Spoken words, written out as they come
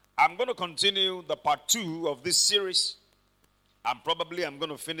I'm going to continue the part 2 of this series. And probably I'm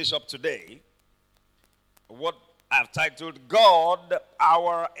going to finish up today what I've titled God,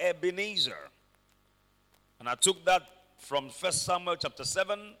 Our Ebenezer. And I took that from 1 Samuel chapter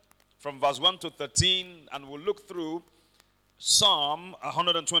 7, from verse 1 to 13, and we'll look through Psalm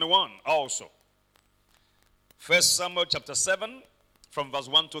 121 also. 1 Samuel chapter 7, from verse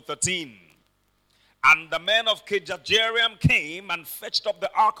 1 to 13. And the men of Kirjath-jearim came and fetched up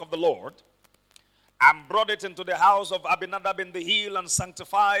the ark of the Lord, and brought it into the house of Abinadab in the hill, and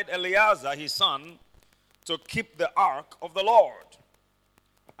sanctified Eleazar his son to keep the ark of the Lord.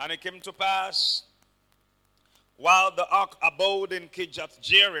 And it came to pass, while the ark abode in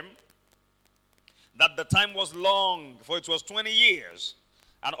Kirjath-jearim, that the time was long, for it was 20 years.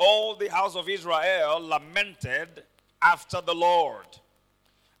 And all the house of Israel lamented after the Lord.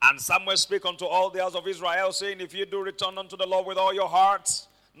 And Samuel spake unto all the house of Israel, saying, if you do return unto the Lord with all your heart,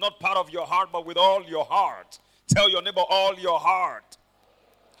 not part of your heart, but with all your heart. Tell your neighbor, all your heart.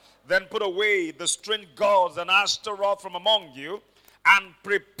 Then put away the strange gods and Ashtaroth from among you, and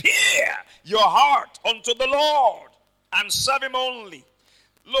prepare your heart unto the Lord, and serve him only.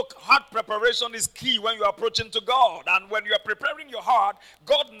 Look, heart preparation is key when you are approaching to God. And when you are preparing your heart,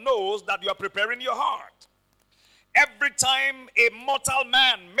 God knows that you are preparing your heart. Every time a mortal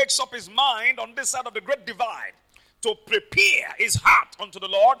man makes up his mind on this side of the great divide to prepare his heart unto the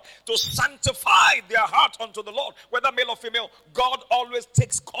Lord, to sanctify their heart unto the Lord, whether male or female, God always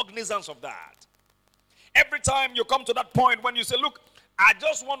takes cognizance of that. Every time you come to that point when you say, look, I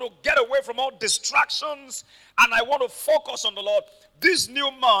just want to get away from all distractions and I want to focus on the Lord. This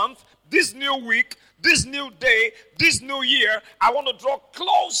new month, this new week, this new day, this new year, I want to draw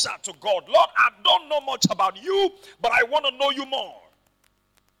closer to God. Lord, I don't know much about you, but I want to know you more.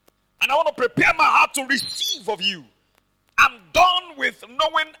 And I want to prepare my heart to receive of you. I'm done with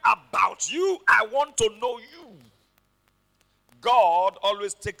knowing about you. I want to know you. God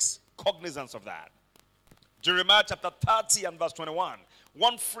always takes cognizance of that. Jeremiah chapter 30 and verse 21.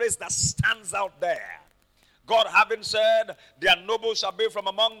 One phrase that stands out there. God having said, their nobles shall be from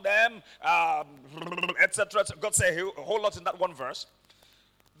among them, etc. God said a whole lot in that one verse.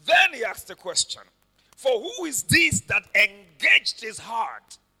 Then he asked the question, for who is this that engaged his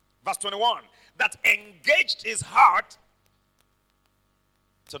heart? Verse 21. That engaged his heart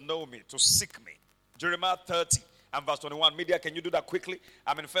to know me, to seek me. Jeremiah 30 and verse 21. Media, can you do that quickly?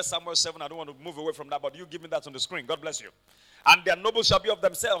 I'm in 1 Samuel 7. I don't want to move away from that, but you give me that on the screen. God bless you. And their nobles shall be of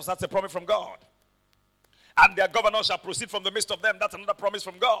themselves. That's a promise from God. And their governors shall proceed from the midst of them. That's another promise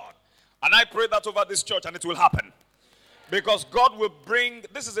from God. And I pray that over this church, and it will happen. Because God will bring,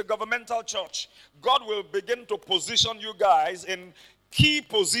 this is a governmental church. God will begin to position you guys in key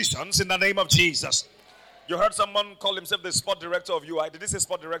positions in the name of Jesus. You heard someone call himself the sport director of UI. Did he say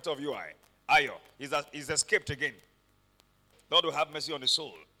sport director of UI? Ayo. He's escaped again. Lord will have mercy on his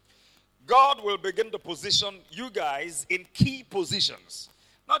soul. God will begin to position you guys in key positions.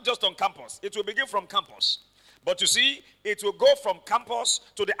 Not just on campus. It will begin from campus. But you see, it will go from campus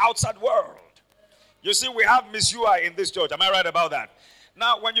to the outside world. You see, we have Miss UI in this church. Am I right about that?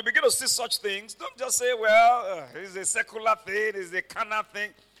 Now, when you begin to see such things, don't just say, well, it's a secular thing, it's a carnal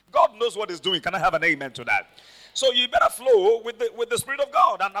thing. God knows what he's doing. Can I have an amen to that? So you better flow with the Spirit of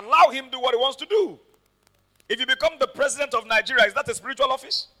God and allow him to do what he wants to do. If you become the president of Nigeria, is that a spiritual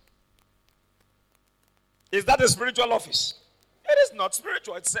office? Is that a spiritual office? It is not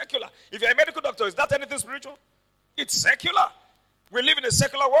spiritual. It's secular. If you're a medical doctor, is that anything spiritual? It's secular. We live in a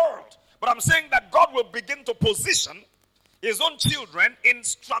secular world. But I'm saying that God will begin to position his own children in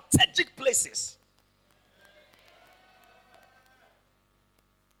strategic places.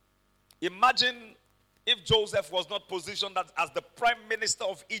 Imagine if Joseph was not positioned as the prime minister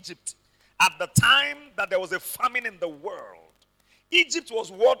of Egypt at the time that there was a famine in the world. Egypt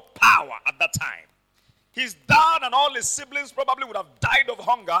was world power at that time. His dad and all his siblings probably would have died of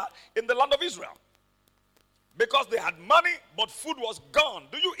hunger in the land of Israel. Because they had money, but food was gone.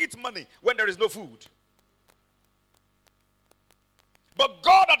 Do you eat money when there is no food? But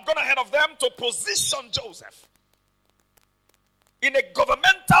God had gone ahead of them to position Joseph in a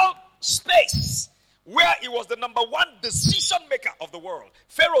governmental space where he was the number one decision maker of the world.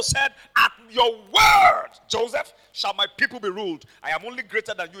 Pharaoh said, at your word, Joseph, shall my people be ruled. I am only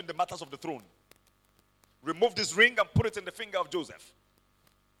greater than you in the matters of the throne. Remove this ring and put it in the finger of Joseph.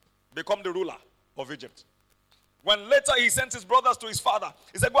 Become the ruler of Egypt. When later he sent his brothers to his father,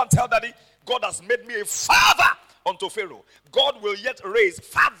 he said, go and tell daddy, God has made me a father unto Pharaoh. God will yet raise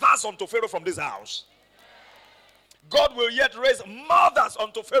fathers unto Pharaoh from this house. God will yet raise mothers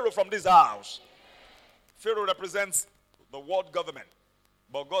unto Pharaoh from this house. Pharaoh represents the world government.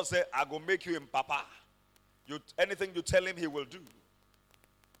 But God said, I will make you in papa. Anything you tell him, he will do.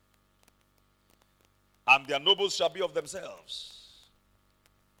 And their nobles shall be of themselves,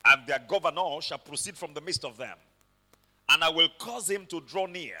 and their governor shall proceed from the midst of them. And I will cause him to draw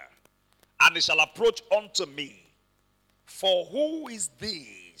near, and he shall approach unto me. For who is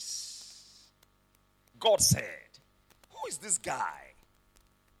this? God said, who is this guy?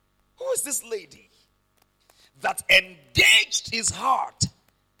 Who is this lady that engaged his heart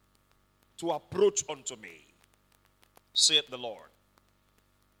to approach unto me? Saith the Lord.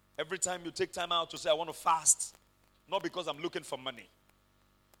 Every time you take time out to say, I want to fast, not because I'm looking for money.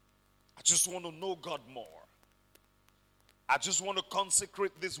 I just want to know God more. I just want to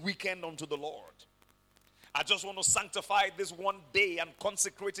consecrate this weekend unto the Lord. I just want to sanctify this one day and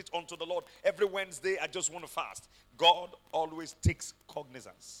consecrate it unto the Lord. Every Wednesday, I just want to fast. God always takes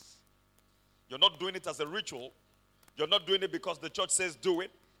cognizance. You're not doing it as a ritual. You're not doing it because the church says do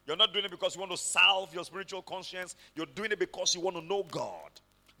it. You're not doing it because you want to salve your spiritual conscience. You're doing it because you want to know God.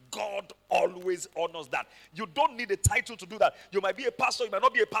 God always honors that. You don't need a title to do that. You might be a pastor, you might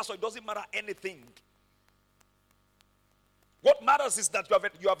not be a pastor. It doesn't matter anything. What matters is that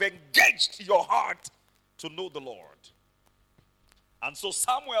you have engaged your heart to know the Lord. And so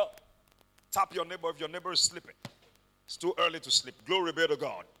Samuel, tap your neighbor if your neighbor is sleeping. It's too early to sleep. Glory be to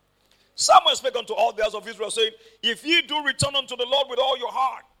God. Samuel spake unto all the house of Israel, saying, if ye do return unto the Lord with all your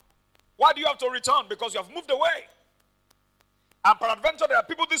heart. Why do you have to return? Because you have moved away. And peradventure there are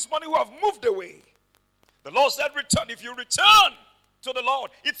people this morning who have moved away. The Lord said return. If you return to the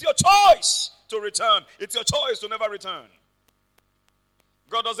Lord, it's your choice to return. It's your choice to never return.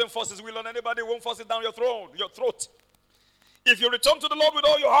 God doesn't force his will on anybody. He won't force it down your throat. If you return to the Lord with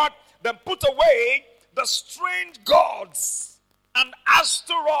all your heart, then put away the strange gods and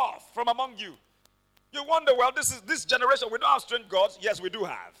Ashtaroth from among you. You wonder, well, this generation, we don't have strange gods. Yes, we do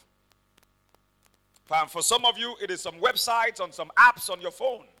have. And for some of you, it is some websites on some apps on your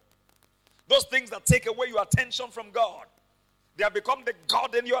phone. Those things that take away your attention from God. They have become the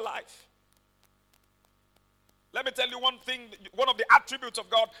God in your life. Let me tell you one thing, one of the attributes of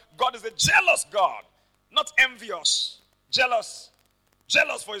God. God is a jealous God, not envious. Jealous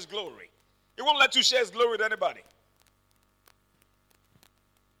for his glory. He won't let you share his glory with anybody.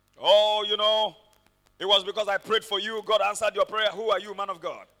 Oh, it was because I prayed for you, God answered your prayer. Who are you, man of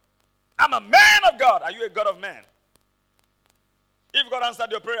God? I'm a man of God. Are you a God of man? If God answered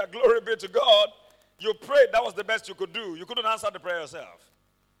your prayer, glory be to God. You prayed, that was the best you could do. You couldn't answer the prayer yourself.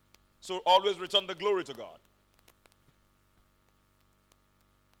 So always return the glory to God.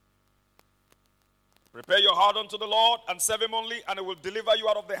 Prepare your heart unto the Lord and serve him only, and he will deliver you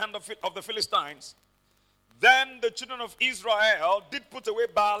out of the hand of the Philistines. Then the children of Israel did put away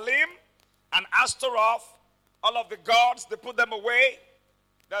Baalim and Ashtaroth, all of the gods, they put them away.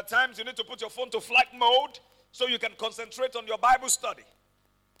 There are times you need to put your phone to flight mode so you can concentrate on your Bible study.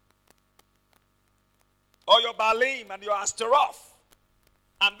 Or your Baalim and your Ashtaroth.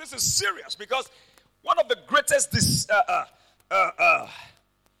 And this is serious because one of the greatest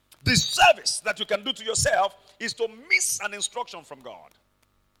disservice that you can do to yourself is to miss an instruction from God.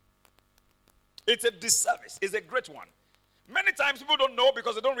 It's a disservice. It's a great one. Many times people don't know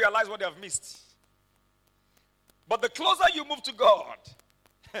because they don't realize what they have missed. But the closer you move to God,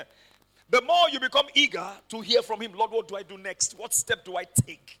 the more you become eager to hear from him. Lord, what do I do next? What step do I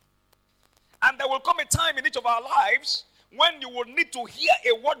take? And there will come a time in each of our lives when you will need to hear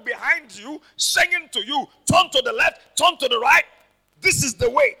a word behind you saying to you, turn to the left, turn to the right. This is the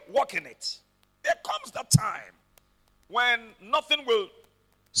way, walk in it. There comes that time when nothing will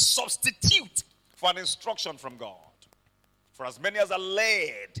substitute for an instruction from God. For as many as are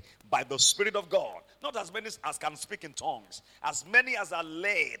led by the Spirit of God, not as many as can speak in tongues, as many as are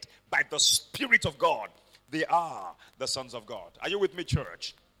led by the Spirit of God, they are the sons of God. Are you with me,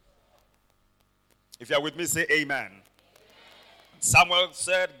 church? If you are with me, say amen. Samuel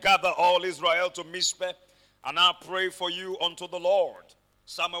said, gather all Israel to Mizpeh, and I'll pray for you unto the Lord.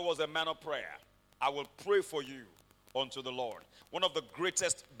 Samuel was a man of prayer. I will pray for you unto the Lord. One of the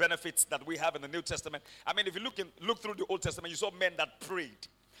greatest benefits that we have in the New Testament. I mean, if you look through the Old Testament, you saw men that prayed.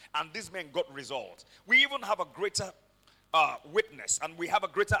 And these men got results. We even have a greater witness. And we have a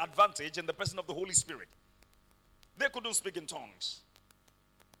greater advantage in the person of the Holy Spirit. They couldn't speak in tongues.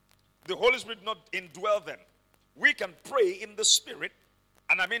 The Holy Spirit did not indwell them. We can pray in the Spirit.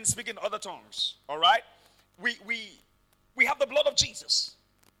 And I mean speak in other tongues. All right? We have the blood of Jesus.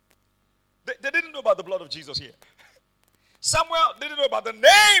 They didn't know about the blood of Jesus here. Samuel didn't know about the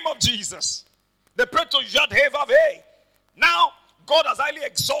name of Jesus. They prayed to Yad-Heh-Vav-Heh. Now, God has highly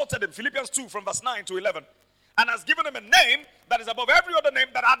exalted him. Philippians 2 from verse 9 to 11. and has given him a name that is above every other name,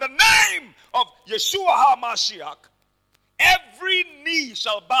 that at the name of Yeshua HaMashiach, every knee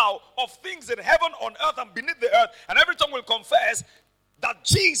shall bow of things in heaven, on earth, and beneath the earth, and every tongue will confess that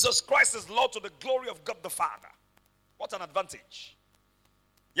Jesus Christ is Lord, to the glory of God the Father. What an advantage.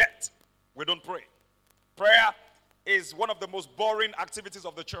 Yet, we don't pray. Prayer is one of the most boring activities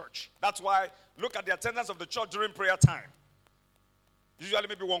of the church. That's why, look at the attendance of the church during prayer time. Usually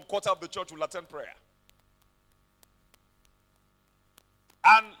maybe 1/4 of the church will attend prayer.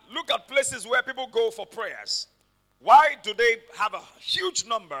 And look at places where people go for prayers. Why do they have a huge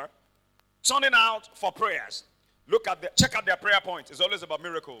number turning out for prayers? Check out their prayer points. It's always about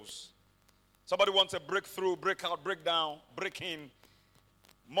miracles. Somebody wants a breakthrough, break out, break down, break in.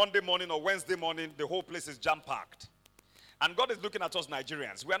 Monday morning or Wednesday morning, the whole place is jam-packed. And God is looking at us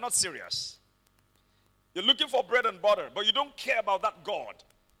Nigerians. We are not serious. You're looking for bread and butter, but you don't care about that God.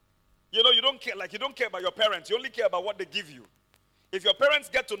 You don't care. Like, you don't care about your parents. You only care about what they give you. If your parents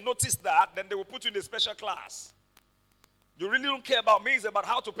get to notice that, then they will put you in a special class. You really don't care about me. It's about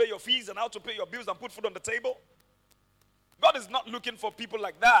how to pay your fees and how to pay your bills and put food on the table. God is not looking for people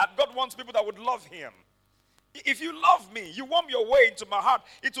like that. God wants people that would love him. If you love me, you warm your way into my heart,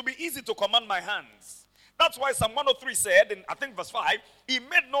 it will be easy to command my hands. That's why Psalm 103 said, in I think verse 5, he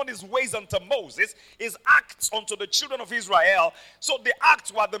made known his ways unto Moses, his acts unto the children of Israel. So the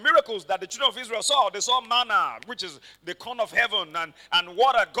acts were the miracles that the children of Israel saw. They saw manna, which is the corn of heaven, and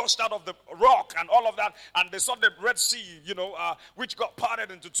water gushed out of the rock and all of that. And they saw the Red Sea, which got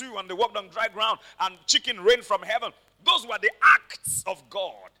parted into two, and they walked on dry ground, and chicken rained from heaven. Those were the acts of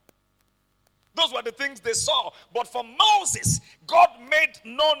God. Those were the things they saw. But for Moses, God made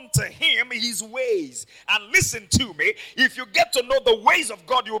known to him his ways. And listen to me, if you get to know the ways of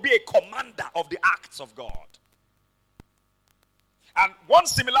God, you will be a commander of the acts of God. And one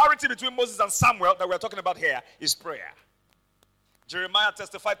similarity between Moses and Samuel that we're talking about here is prayer. Jeremiah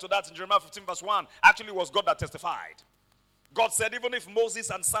testified to that in Jeremiah 15 verse 1. Actually, it was God that testified. God said, even if Moses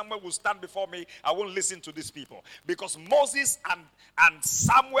and Samuel will stand before me, I won't listen to these people. Because Moses and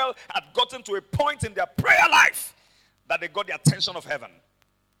Samuel had gotten to a point in their prayer life that they got the attention of heaven.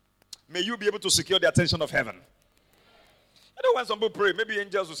 May you be able to secure the attention of heaven. You know, when some people pray, maybe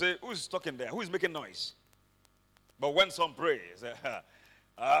angels will say, who is talking there? Who is making noise? But when some pray, say,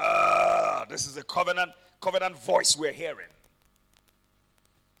 this is a covenant voice we're hearing.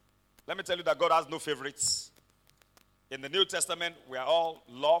 Let me tell you that God has no favorites. In the New Testament, we are all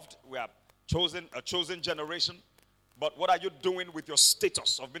loved. We are a chosen generation. But what are you doing with your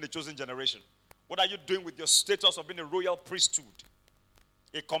status of being a chosen generation? What are you doing with your status of being a royal priesthood?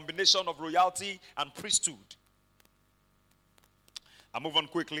 A combination of royalty and priesthood. I move on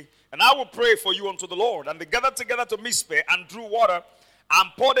quickly. And I will pray for you unto the Lord. And they gathered together to Mizpeh and drew water and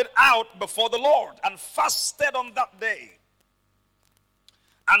poured it out before the Lord and fasted on that day.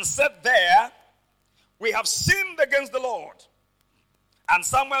 And said there, we have sinned against the Lord. And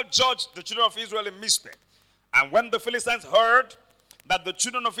Samuel judged the children of Israel in Mizpeh. And when the Philistines heard that the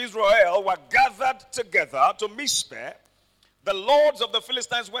children of Israel were gathered together to Mizpeh, the lords of the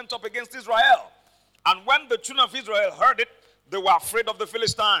Philistines went up against Israel. And when the children of Israel heard it, they were afraid of the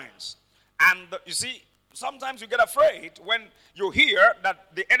Philistines. And you see, sometimes you get afraid when you hear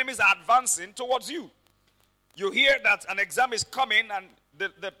that the enemies are advancing towards you. You hear that an exam is coming, and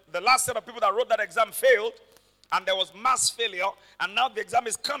the last set of people that wrote that exam failed, and there was mass failure, and now the exam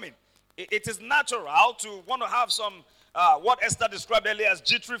is coming. It is natural to want to have some, what Esther described earlier as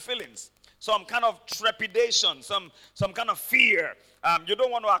jittery feelings, some kind of trepidation, some kind of fear. You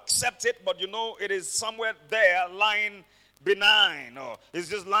don't want to accept it, but you know it is somewhere there lying benign, or it's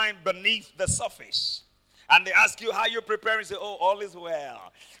just lying beneath the surface. And they ask you how you're preparing. You say, oh, all is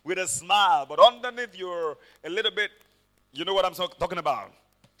well, with a smile. But underneath, you're a little bit, you know what I'm talking about.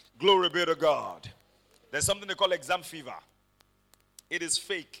 Glory be to God. There's something they call exam fever. It is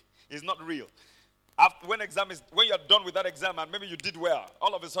fake. It's not real. When you're done with that exam and maybe you did well,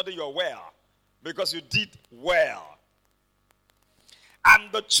 all of a sudden you're well because you did well. And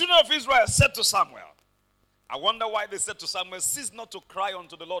the children of Israel said to Samuel, I wonder why they said to Samuel, cease not to cry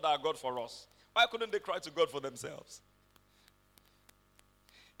unto the Lord our God for us. Why couldn't they cry to God for themselves?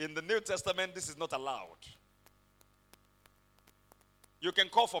 In the New Testament, this is not allowed. You can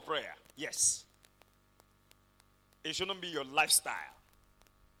call for prayer, yes. It shouldn't be your lifestyle.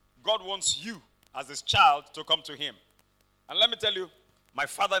 God wants you as his child to come to him. And let me tell you, my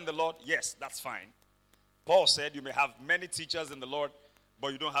father in the Lord, yes, that's fine. Paul said you may have many teachers in the Lord,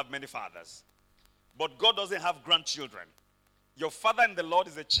 but you don't have many fathers. But God doesn't have grandchildren. Your father in the Lord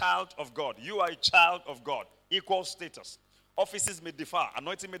is a child of God. You are a child of God. Equal status. Offices may differ,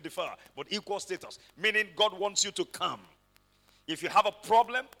 anointing may differ, but equal status. Meaning God wants you to come. If you have a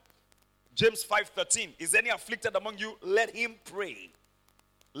problem, James 5:13, is any afflicted among you? Let him pray.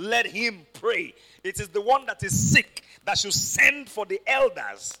 Let him pray. It is the one that is sick that should send for the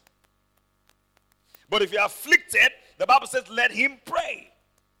elders. But if you are afflicted, the Bible says, let him pray.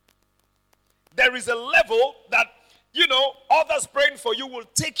 There is a level that, others praying for you will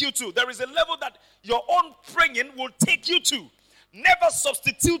take you to. There is a level that your own praying will take you to. Never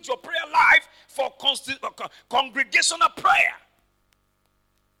substitute your prayer life for congregational prayer.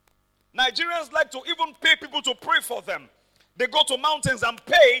 Nigerians like to even pay people to pray for them. They go to mountains and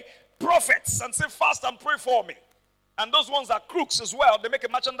pay prophets and say, fast and pray for me. And those ones are crooks as well. They make a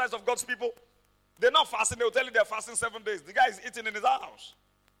merchandise of God's people. They're not fasting. They'll tell you they're fasting 7 days. The guy is eating in his house.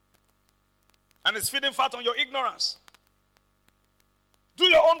 And is feeding fat on your ignorance. Do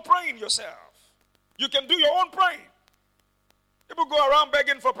your own praying yourself. You can do your own praying. People go around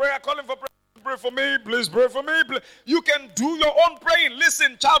begging for prayer, calling for prayer. Pray for me, please pray for me. Please. You can do your own praying.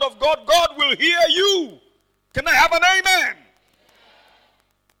 Listen, child of God, God will hear you. Can I have an amen?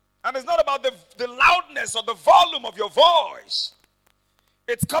 And it's not about the loudness or the volume of your voice.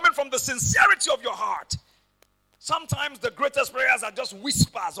 It's coming from the sincerity of your heart. Sometimes the greatest prayers are just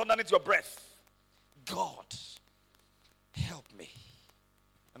whispers underneath your breath. God, help me.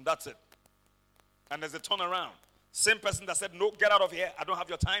 And that's it. And there's a turnaround. Same person that said, no, get out of here, I don't have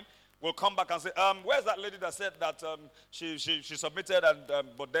your time, will come back and say, where's that lady that said that she submitted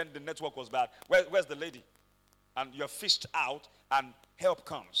but then the network was bad? Where's the lady? And you're fished out and help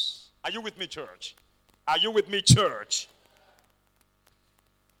comes. Are you with me, church? Are you with me, church?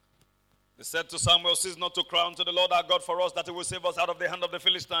 They said to Samuel, cease not to cry unto the Lord our God for us, that he will save us out of the hand of the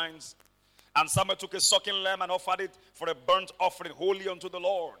Philistines. And Samuel took a sucking lamb and offered it for a burnt offering wholly unto the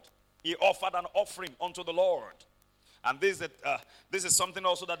Lord. He offered an offering unto the Lord. And this is something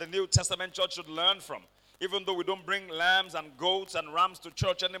also that the New Testament church should learn from. Even though we don't bring lambs and goats and rams to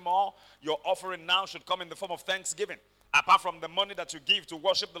church anymore, your offering now should come in the form of thanksgiving. Apart from the money that you give to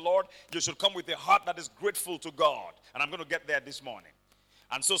worship the Lord, you should come with a heart that is grateful to God. And I'm going to get there this morning.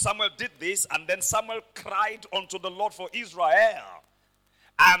 And so Samuel did this, and then Samuel cried unto the Lord for Israel.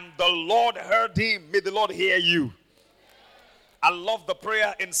 And the Lord heard him. May the Lord hear you. I love the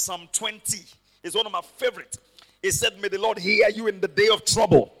prayer in Psalm 20. It's one of my favorites. It said, may the Lord hear you in the day of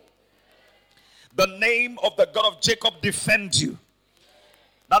trouble. The name of the God of Jacob defend you.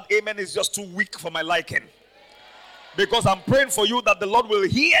 That amen is just too weak for my liking. Because I'm praying for you that the Lord will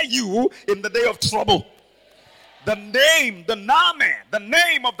hear you in the day of trouble. The name, the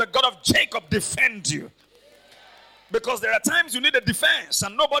name of the God of Jacob defend you. Because there are times you need a defense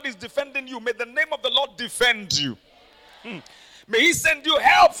and nobody's defending you. May the name of the Lord defend you. May he send you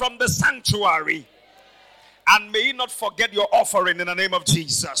help from the sanctuary. And may he not forget your offering in the name of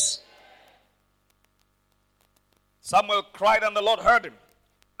Jesus. Samuel cried and the Lord heard him.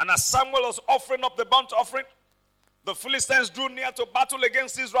 And as Samuel was offering up the burnt offering, the Philistines drew near to battle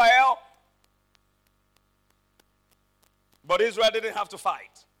against Israel. But Israel didn't have to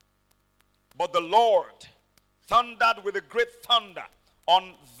fight. But the Lord thundered with a great thunder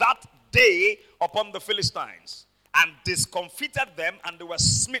on that day upon the Philistines and discomfited them, and they were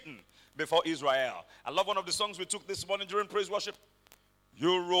smitten before Israel. I love one of the songs we took this morning during praise worship.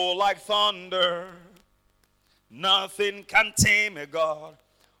 You roll like thunder, nothing can tame a God.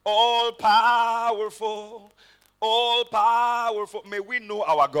 All powerful, all powerful. May we know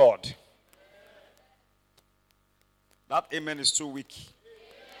our God. That amen is too weak.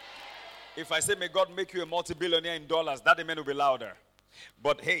 If I say, may God make you a multi-billionaire in dollars, that amen will be louder.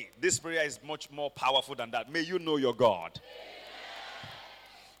 But hey, this prayer is much more powerful than that. May you know your God.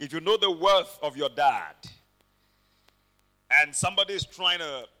 If you know the worth of your dad, and somebody is trying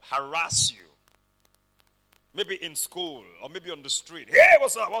to harass you, maybe in school or maybe on the street, hey,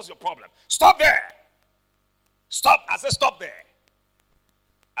 what's up? What's your problem? Stop there. Stop. I said stop there.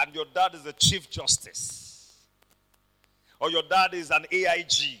 And your dad is the Chief Justice. Or your dad is an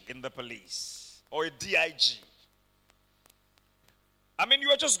AIG in the police. Or a DIG. I mean,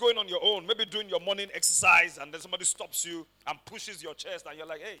 you are just going on your own, maybe doing your morning exercise, and then somebody stops you and pushes your chest, and you're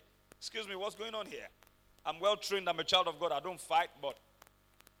like, hey, excuse me, what's going on here? I'm well trained, I'm a child of God, I don't fight, but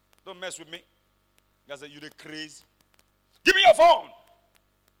don't mess with me. I said, you the crazy. Give me your phone.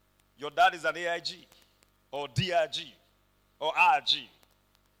 Your dad is an AIG, or DIG, or RG,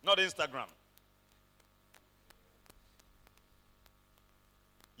 not Instagram.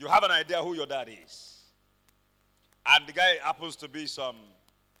 You have an idea who your dad is. And the guy happens to be some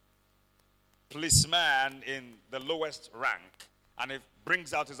policeman in the lowest rank. And he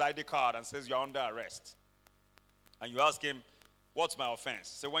brings out his ID card and says, you're under arrest. and you ask him, what's my offense?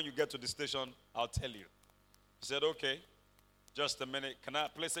 Say, when you get to the station, I'll tell you. He said, okay, just a minute. Can I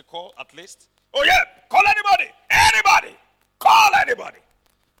place a call at least? Oh yeah, call anybody. Anybody. Call anybody.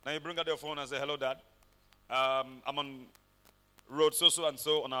 Now you bring out your phone and say, hello, Dad. I'm on road so and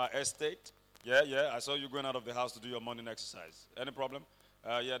so on our estate. Yeah, I saw you going out of the house to do your morning exercise. Any problem?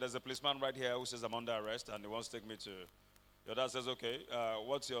 Yeah, there's a policeman right here who says I'm under arrest and he wants to take me to... Your dad says, okay,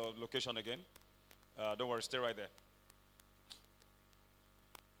 what's your location again? Don't worry, stay right there.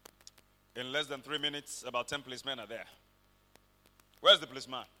 In less than 3 minutes, about 10 policemen are there. Where's the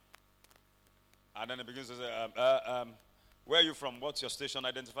policeman? And then he begins to say, where are you from? What's your station?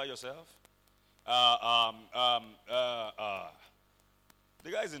 Identify yourself. The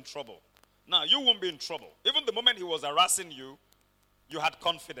guy is in trouble. Now, you won't be in trouble. Even the moment he was harassing you, you had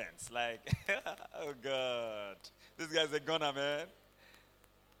confidence. Like, oh, God. This guy's a gunner, man.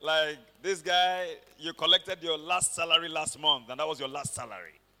 Like, this guy, you collected your last salary last month, and that was your last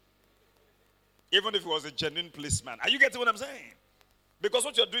salary. Even if he was a genuine policeman. Are you getting what I'm saying? Because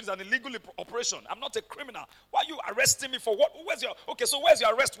what you're doing is an illegal operation. I'm not a criminal. Why are you arresting me for what? Where's your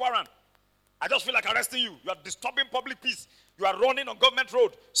arrest warrant? I just feel like arresting you. You are disturbing public peace. You are running on government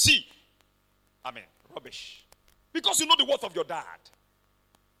road. See, rubbish. Because you know the worth of your dad.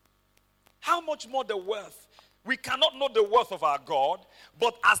 How much more the worth? We cannot know the worth of our God,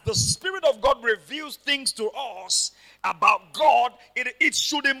 but as the Spirit of God reveals things to us about God, it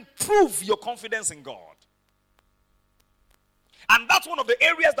should improve your confidence in God. And that's one of the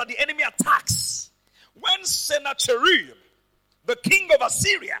areas that the enemy attacks. When Sennacherib, the king of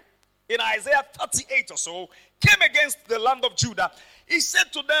Assyria, in Isaiah 38 or so, came against the land of Judah, he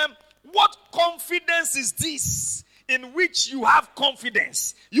said to them, what confidence is this in which you have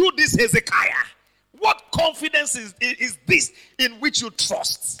confidence? You, this Hezekiah. What confidence is this in which you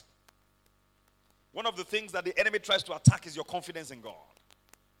trust? One of the things that the enemy tries to attack is your confidence in God.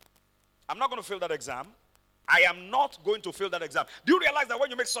 I'm not going to fail that exam. I am not going to fail that exam. Do you realize that when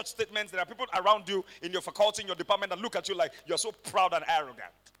you make such statements, there are people around you in your faculty, in your department, that look at you like you're so proud and arrogant?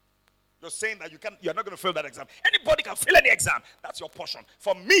 You're saying that you're not going to fail that exam. Anybody can fail any exam. That's your portion.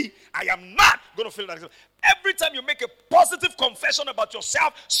 For me, I am not going to fail that exam. Every time you make a positive confession about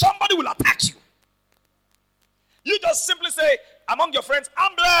yourself, somebody will attack you. You just simply say, among your friends,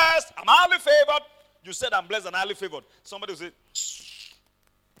 I'm blessed, I'm highly favored. You said I'm blessed and highly favored. Somebody will say, shh,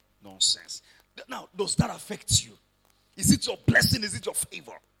 nonsense. Now, does that affect you? Is it your blessing? Is it your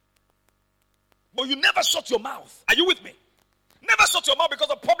favor? But you never shut your mouth. Are you with me? Never shut your mouth because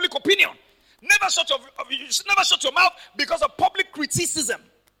of public opinion. Never shut your mouth because of public criticism.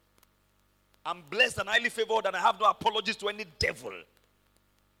 I'm blessed and highly favored and I have no apologies to any devil.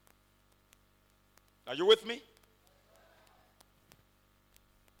 Are you with me?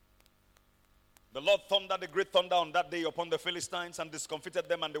 The Lord thundered a great thunder on that day upon the Philistines and discomfited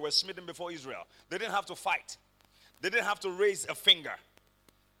them, and they were smitten before Israel. They didn't have to fight. They didn't have to raise a finger.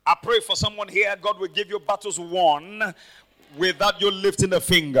 I pray for someone here, God will give you battles won without you lifting a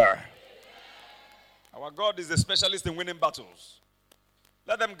finger. Our God is a specialist in winning battles.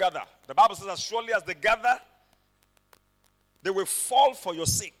 Let them gather. The Bible says, as surely as they gather, they will fall for your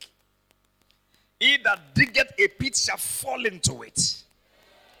sake. He that diggeth a pit shall fall into it.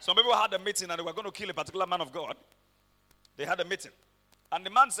 Some people had a meeting and they were going to kill a particular man of God. They had a meeting. And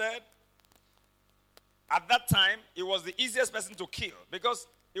the man said, at that time, he was the easiest person to kill because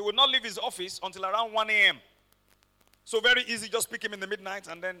he would not leave his office until around 1 a.m. So very easy, just pick him in the midnight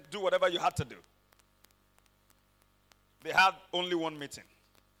and then do whatever you had to do. They had only one meeting.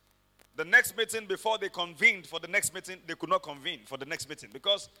 The next meeting, before they convened for the next meeting, they could not convene for the next meeting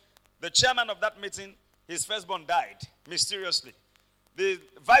because the chairman of that meeting, his firstborn died mysteriously. The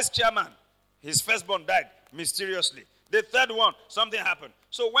vice chairman, his firstborn died mysteriously. The third one, something happened.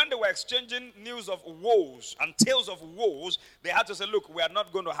 So when they were exchanging news of woes and tales of woes, they had to say, look, we are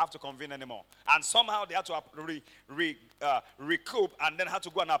not going to have to convene anymore. And somehow they had to recoup and then had to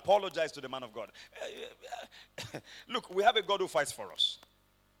go and apologize to the man of God. Look, we have a God who fights for us.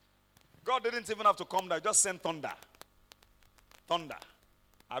 God didn't even have to come down, just send thunder. Thunder.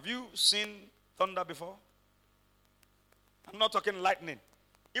 Have you seen thunder before? I'm not talking lightning.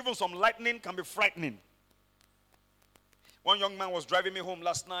 Even some lightning can be frightening. One young man was driving me home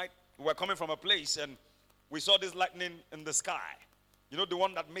last night. We were coming from a place and we saw this lightning in the sky. You know, the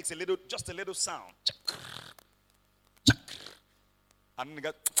one that makes just a little sound. And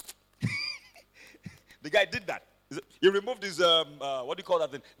the guy did that. He removed his, what do you call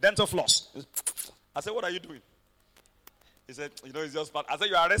that thing? Dental floss. I said, what are you doing? He said, it's just part. I said,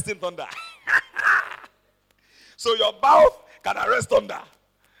 you're arresting thunder. So your mouth can arrest thunder.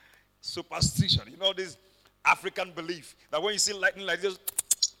 Superstition. This African belief that when you see lightning like this,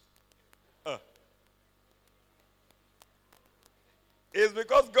 it's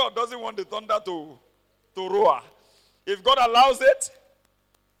because God doesn't want the thunder to roar. If God allows it,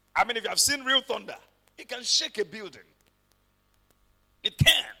 I mean, if you have seen real thunder, it can shake a building. It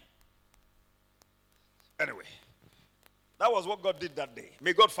can. Anyway, that was what God did that day.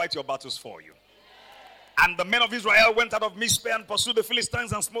 May God fight your battles for you. And the men of Israel went out of Mizpeh and pursued the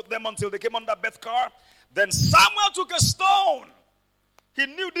Philistines and smote them until they came under Bethkar. Then Samuel took a stone. He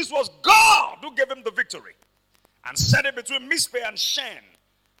knew this was God who gave him the victory. And set it between Mizpeh and Shen.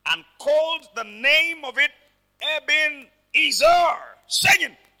 And called the name of it Ebenezer,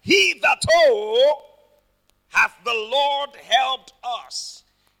 saying, hitherto hath the Lord helped us.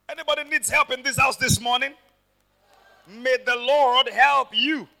 Anybody needs help in this house this morning? May the Lord help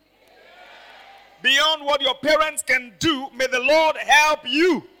you. Beyond what your parents can do, may the Lord help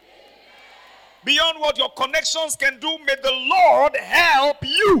you. Beyond what your connections can do, may the Lord help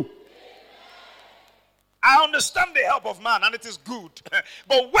you. I understand the help of man, and it is good.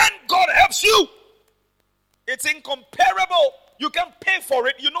 But when God helps you, it's incomparable. You can pay for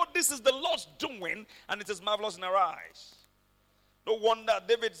it. You know this is the Lord's doing, and it is marvelous in our eyes. No wonder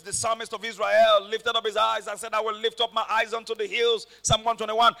David, the psalmist of Israel, lifted up his eyes and said, I will lift up my eyes unto the hills. Psalm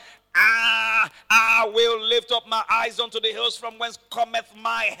 121. I will lift up my eyes unto the hills, from whence cometh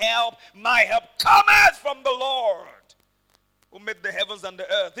my help. My help cometh from the Lord, who made the heavens and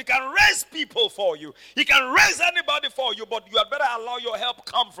the earth. He can raise people for you. He can raise anybody for you, but you had better allow your help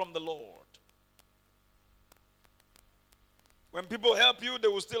come from the Lord. When people help you, they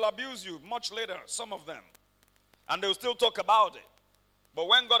will still abuse you much later, some of them. And they will still talk about it. But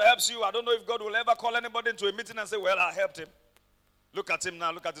when God helps you, I don't know if God will ever call anybody into a meeting and say, well, I helped him. Look at him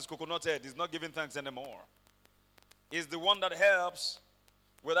now. Look at his coconut head. He's not giving thanks anymore. He's the one that helps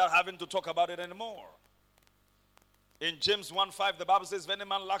without having to talk about it anymore. In James 1:5, the Bible says, if any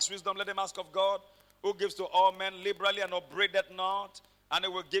man lacks wisdom, let him ask of God, who gives to all men liberally and upbraideth not, and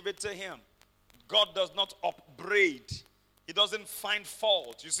he will give it to him. God does not upbraid. He doesn't find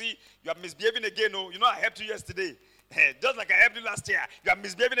fault. You see, you are misbehaving again. Oh, you know, I helped you yesterday. Just like I helped you last year. You are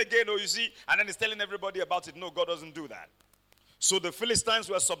misbehaving again. Oh, you see, and then he's telling everybody about it. No, God doesn't do that. So the Philistines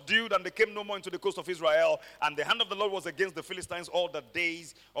were subdued, and they came no more into the coast of Israel. And the hand of the Lord was against the Philistines all the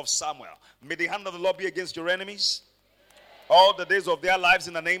days of Samuel. May the hand of the Lord be against your enemies all the days of their lives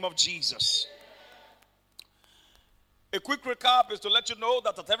in the name of Jesus. A quick recap is to let you know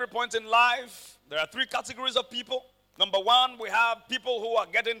that at every point in life, there are three categories of people. Number one, we have people who are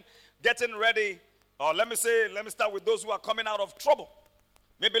getting ready, or let me start with those who are coming out of trouble.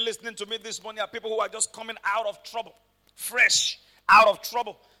 Maybe listening to me this morning are people who are just coming out of trouble, fresh out of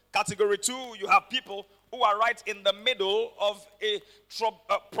trouble. Category two, you have people who are right in the middle of a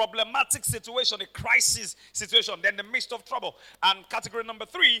problematic situation, a crisis situation. They're in the midst of trouble. And category number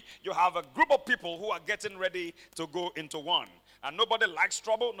three, you have a group of people who are getting ready to go into one. And nobody likes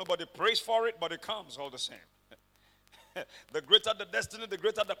trouble, nobody prays for it, but it comes all the same. The greater the destiny, the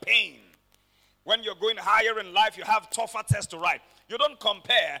greater the pain. When you're going higher in life, you have tougher tests to write. You don't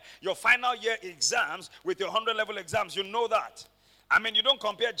compare your final year exams with your 100-level exams. You know that. I mean, you don't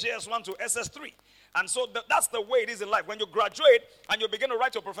compare JS1 to SS3. And so that's the way it is in life. When you graduate and you begin to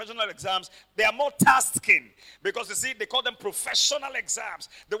write your professional exams, they are more tasking. Because you see, they call them professional exams.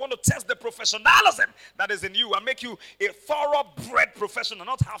 They want to test the professionalism that is in you and make you a thoroughbred professional,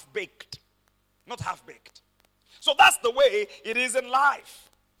 not half-baked. Not half-baked. So that's the way it is in life.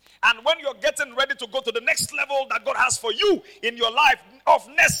 And when you're getting ready to go to the next level that God has for you in your life, of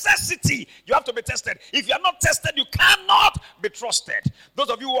necessity, you have to be tested. If you're not tested, you cannot be trusted. Those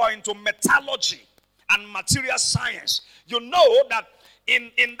of you who are into metallurgy and material science, you know that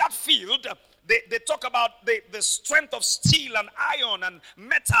in that field, they talk about the strength of steel and iron and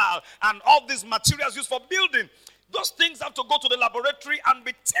metal and all these materials used for building. Those things have to go to the laboratory and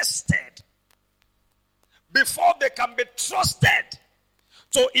be tested before they can be trusted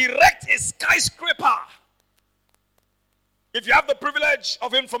to erect a skyscraper. If you have the privilege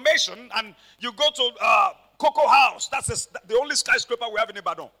of information and you go to Cocoa House, that's the only skyscraper we have in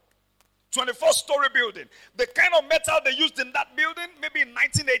Ibadan. 24-story building. The kind of metal they used in that building, maybe in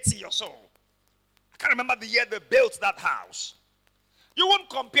 1980 or so. I can't remember the year they built that house. You won't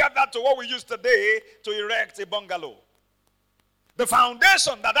compare that to what we use today to erect a bungalow. The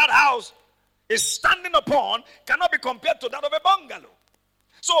foundation that house is standing upon cannot be compared to that of a bungalow.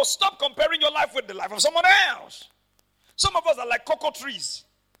 So stop comparing your life with the life of someone else. Some of us are like cocoa trees.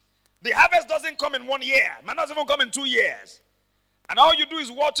 The harvest doesn't come in 1 year. It might not even come in 2 years. And all you do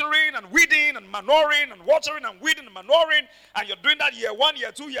is watering and weeding and manuring and watering and weeding and manuring. And you're doing that year 1,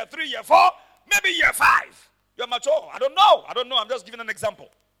 year 2, year 3, year 4, maybe year 5. You're mature. I don't know. I'm just giving an example.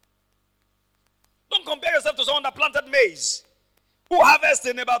 Don't compare yourself to someone that planted maize, who harvests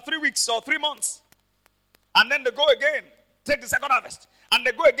in about 3 weeks or 3 months. And then they go again, take the second harvest. And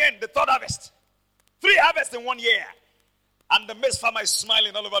they go again, the third harvest. 3 harvests in 1 year. And the maize farmer is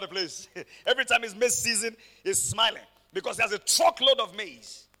smiling all over the place. Every time it's maize season, he's smiling. Because he has a truckload of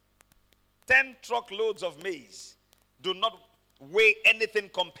maize. 10 truckloads of maize do not weigh anything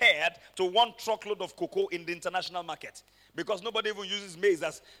compared to 1 truckload of cocoa in the international market. Because nobody even uses maize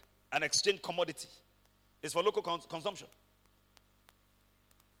as an exchange commodity. It's for local consumption.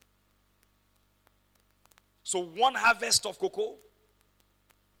 So 1 harvest of cocoa,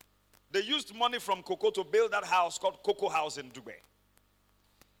 they used money from cocoa to build that house called Cocoa House in Dubai.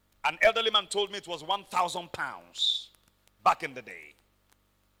 An elderly man told me it was 1,000 pounds back in the day.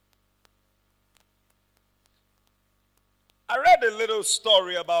 I read a little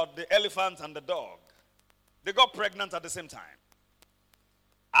story about the elephant and the dog. They got pregnant at the same time.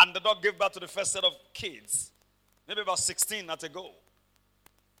 And the dog gave birth to the first set of kids, maybe about 16 at a go.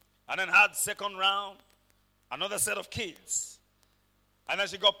 And then had second round, another set of kids. And then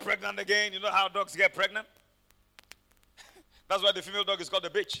she got pregnant again. You know how dogs get pregnant? That's why the female dog is called the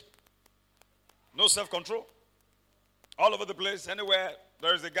bitch. No self-control. All over the place, anywhere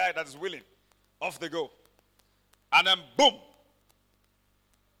there is a guy that is willing. Off they go. And then boom.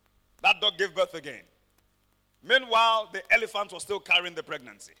 That dog gave birth again. Meanwhile, the elephant was still carrying the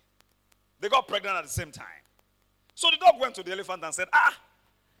pregnancy. They got pregnant at the same time. So the dog went to the elephant and said,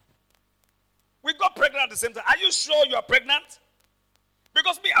 we got pregnant at the same time. Are you sure you are pregnant?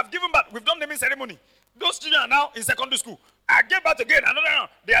 Because me, I've given birth. We've done naming ceremony. Those children are now in secondary school. I gave birth again.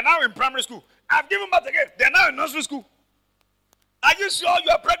 They are now in primary school. I've given birth again. They are now in nursery school. Are you sure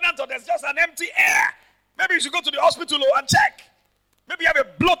you are pregnant or there's just an empty air? Maybe you should go to the hospital and check. Maybe you have a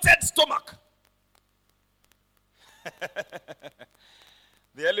bloated stomach.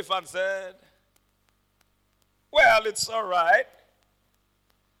 The elephant said, well, it's all right.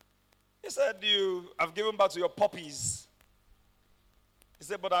 He said, you have given birth to your puppies. He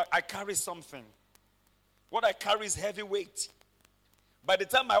said, but I carry something. What I carry is heavy weight. By the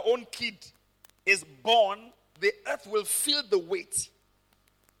time my own kid is born, the earth will feel the weight.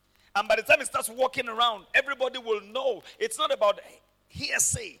 And by the time it starts walking around, everybody will know. It's not about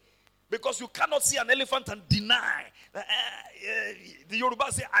hearsay. Because you cannot see an elephant and deny. The Yoruba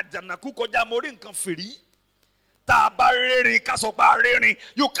say, Ajanaku koja mori nkan firi.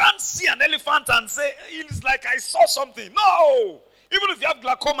 You can't see an elephant and say, it's like I saw something. No! Even if you have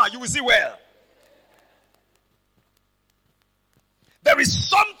glaucoma, you will see well. There is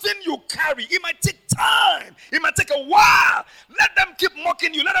something you carry. It might take time. It might take a while. Let them keep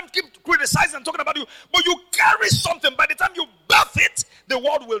mocking you. Let them keep criticizing and talking about you. But you carry something. By the time you birth it, the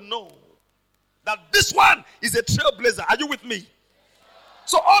world will know that this one is a trailblazer. Are you with me?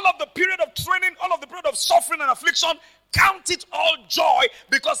 So all of the period of training, all of the period of suffering and affliction, count it all joy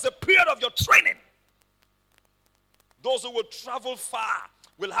because the period of your training. Those who will travel far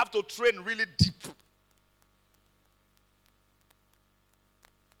will have to train really deep.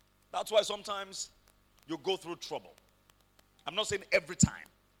 That's why sometimes you go through trouble. I'm not saying every time,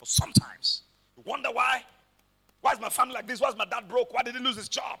 but sometimes. You wonder why? Why is my family like this? Why is my dad broke? Why did he lose his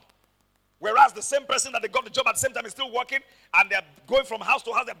job? Whereas the same person that they got the job at the same time is still working, and they're going from house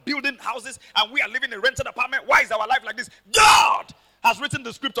to house, they're building houses, and we are living in a rented apartment. Why is our life like this? God has written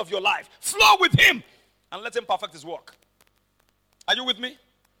the script of your life. Flow with him and let him perfect his work. Are you with me?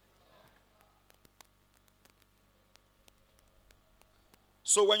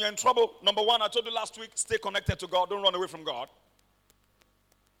 So when you're in trouble, number one, I told you last week, stay connected to God. Don't run away from God.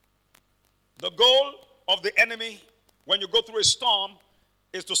 The goal of the enemy when you go through a storm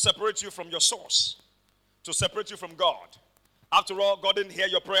is to separate you from your source, to separate you from God. After all, God didn't hear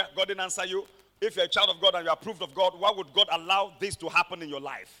your prayer. God didn't answer you. If you're a child of God and you're approved of God, why would God allow this to happen in your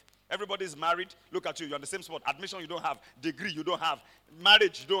life? Everybody is married. Look at you. You're on the same spot. Admission you don't have. Degree you don't have.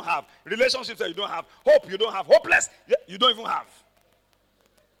 Marriage you don't have. Relationships that you don't have. Hope you don't have. Hopeless you don't even have.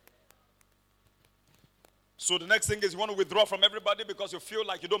 So the next thing is you want to withdraw from everybody because you feel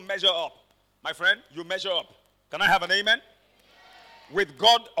like you don't measure up. My friend, you measure up. Can I have an amen? With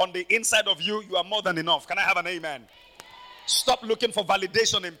God on the inside of you, you are more than enough. Can I have an amen? Stop looking for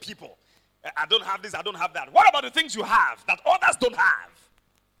validation in people. I don't have this, I don't have that. What about the things you have that others don't have?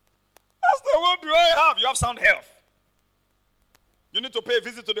 That's the what do I have? You have sound health. You need to pay a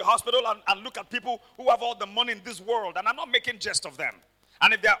visit to the hospital and look at people who have all the money in this world. And I'm not making jest of them.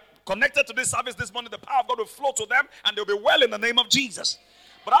 And if they are connected to this service this morning, the power of God will flow to them and they'll be well in the name of Jesus.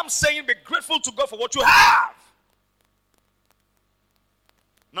 But I'm saying be grateful to God for what you have.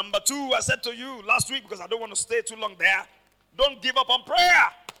 Number two, I said to you last week, because I don't want to stay too long there, don't give up on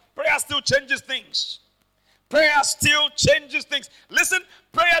prayer. Prayer still changes things. Prayer still changes things. Listen,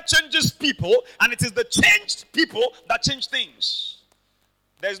 prayer changes people, and it is the changed people that change things.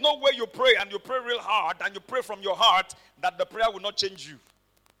 There's no way you pray and you pray real hard and you pray from your heart that the prayer will not change you.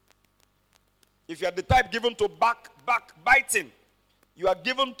 If you are the type given to backbiting, you are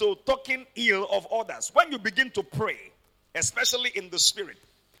given to talking ill of others. When you begin to pray, especially in the spirit,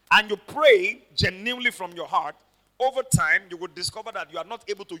 and you pray genuinely from your heart, over time you will discover that you are not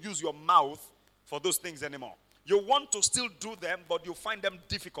able to use your mouth for those things anymore. You want to still do them, but you find them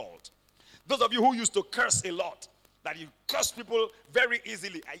difficult. Those of you who used to curse a lot, that you curse people very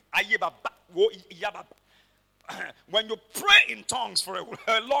easily. When you pray in tongues for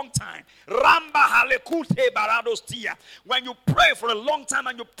a long time, when you pray for a long time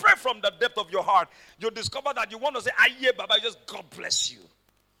and you pray from the depth of your heart, you discover that you want to say, Aye, Baba, just God bless you.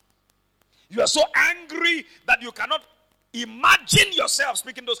 You are so angry that you cannot imagine yourself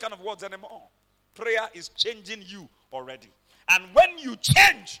speaking those kind of words anymore. Prayer is changing you already. And when you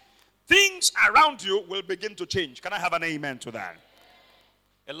change, things around you will begin to change. Can I have an amen to that?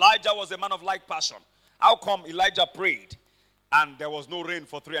 Elijah was a man of like passion. How come Elijah prayed and there was no rain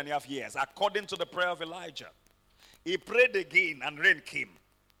for 3.5 years? According to the prayer of Elijah. He prayed again and rain came.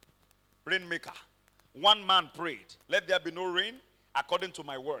 Rainmaker. One man prayed, let there be no rain according to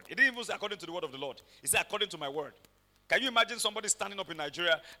my word. He didn't even say according to the word of the Lord. He said according to my word. Can you imagine somebody standing up in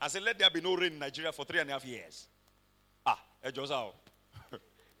Nigeria and say, let there be no rain in Nigeria for 3.5 years?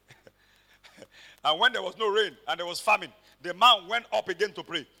 And when there was no rain and there was famine, the man went up again to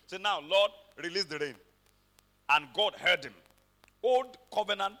pray. He said, now, Lord, release the rain. And God heard him. Old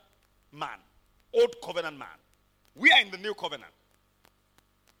covenant man. Old covenant man. We are in the new covenant.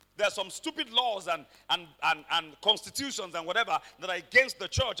 There are some stupid laws and constitutions and whatever that are against the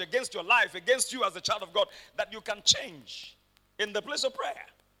church, against your life, against you as a child of God, that you can change in the place of prayer.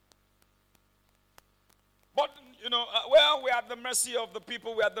 But, we are at the mercy of the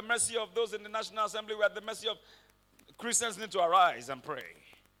people. We are at the mercy of those in the National Assembly. We are at the mercy of Christians. Need to arise and pray.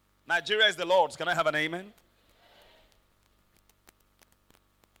 Nigeria is the Lord's. Can I have an amen?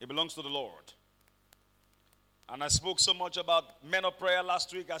 It belongs to the Lord. And I spoke so much about men of prayer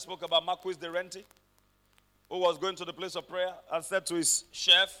last week. I spoke about Marquis de Renti, who was going to the place of prayer and said to his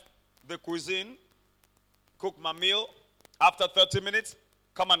chef, the cuisine, cook my meal. After 30 minutes,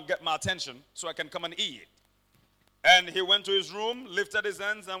 come and get my attention so I can come and eat. And he went to his room, lifted his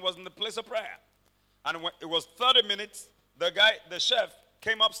hands, and was in the place of prayer. And when it was 30 minutes, the chef,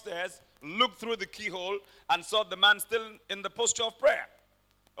 came upstairs, looked through the keyhole, and saw the man still in the posture of prayer.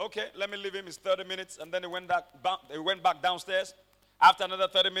 Okay, let me leave him. It's 30 minutes. And then he went back downstairs. After another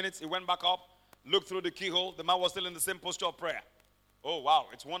 30 minutes, he went back up, looked through the keyhole. The man was still in the same posture of prayer. Oh, wow,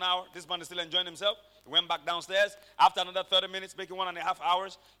 it's 1 hour. This man is still enjoying himself. He went back downstairs. After another 30 minutes, making 1.5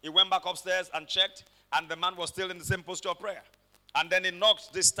 hours, he went back upstairs and checked, and the man was still in the same posture of prayer. And then he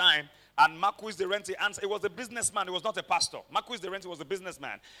knocked this time, and Marquis de Renti answered. He was a businessman. He was not a pastor. Marquis de Renti was a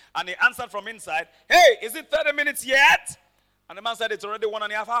businessman. And he answered from inside, hey, is it 30 minutes yet? And the man said, it's already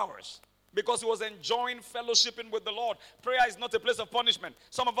 1.5 hours. Because he was enjoying fellowshipping with the Lord. Prayer is not a place of punishment.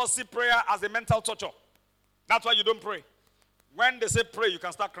 Some of us see prayer as a mental torture. That's why you don't pray. When they say pray, you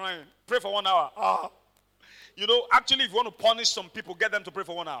can start crying. Pray for 1 hour. Actually, if you want to punish some people, get them to pray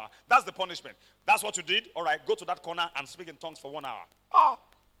for 1 hour. That's the punishment. That's what you did. All right, go to that corner and speak in tongues for 1 hour.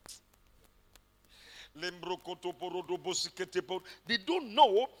 They don't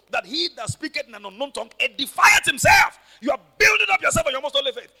know that he that speaketh in an unknown tongue edifieth himself. You are building up yourself on your most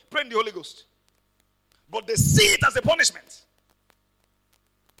holy faith. Pray in the Holy Ghost. But they see it as a punishment.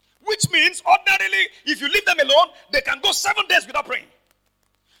 Which means, ordinarily, if you leave them alone, they can go 7 days without praying.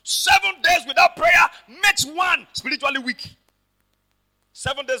 7 days without prayer makes one spiritually weak.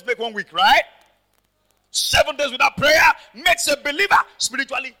 7 days make 1 week, right? 7 days without prayer makes a believer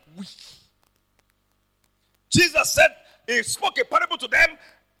spiritually weak. Jesus said, he spoke a parable to them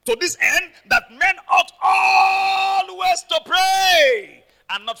to this end, that men ought always to pray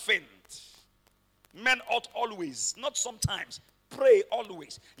and not faint. Men ought always, not sometimes. Pray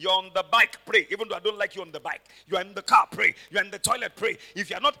always. You're on the bike, pray. Even though I don't like you on the bike. You are in the car, pray. You are in the toilet, pray. If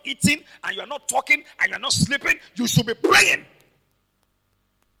you are not eating and you are not talking and you are not sleeping, you should be praying.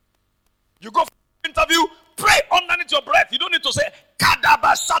 You go for an interview, pray underneath your breath. You don't need to say,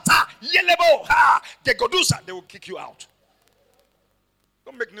 Kadabashata, Yelebo, Ha, Gegodusa. They will kick you out.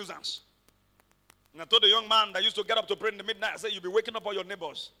 Don't make nuisance. And I told the young man that used to get up to pray in the midnight, I said, you'll be waking up all your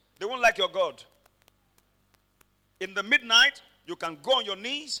neighbors. They won't like your God. In the midnight, you can go on your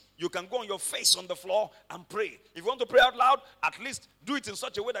knees, you can go on your face on the floor and pray. If you want to pray out loud, at least do it in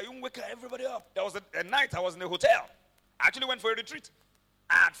such a way that you won't wake everybody up. There was a night I was in a hotel. I actually went for a retreat.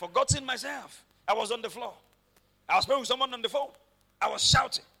 I had forgotten myself. I was on the floor. I was praying with someone on the phone. I was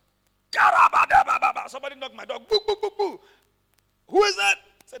shouting. Somebody knocked my door. Boo, boo, boo, boo. Who is that?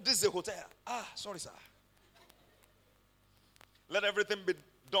 I said, this is a hotel. Sorry, sir. Let everything be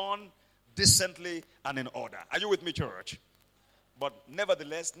done decently and in order. Are you with me, church? But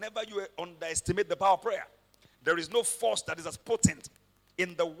nevertheless, never you underestimate the power of prayer. There is no force that is as potent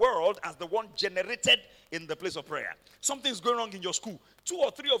in the world as the one generated in the place of prayer. Something's going wrong in your school. 2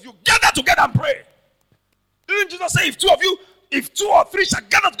 or 3 of you gather together and pray. Didn't Jesus say, if 2 or 3 shall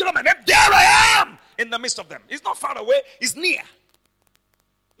gather together in my name, there I am in the midst of them. It's not far away, it's near.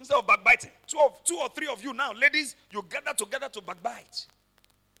 Instead of backbiting, 2 or 3 of you now, ladies, you gather together to backbite.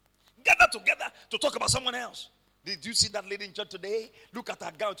 Gather together to talk about someone else. Did you see that lady in church today? Look at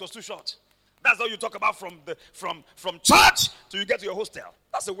her gown, it was too short. That's all you talk about from church till you get to your hostel.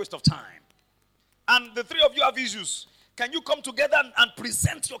 That's a waste of time. And the 3 of you have issues. Can you come together and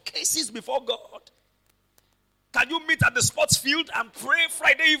present your cases before God? Can you meet at the sports field and pray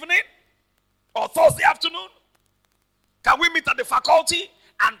Friday evening or Thursday afternoon? Can we meet at the faculty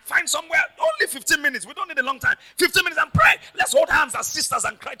and find somewhere, only 15 minutes. We don't need a long time. 15 minutes and pray. Let's hold hands as sisters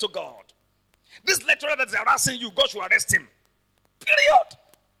and cry to God. This lecturer that is harassing you, God should arrest him. Period.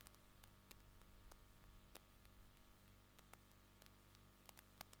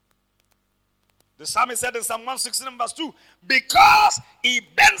 The psalmist said in Psalm 116 verse 2, because he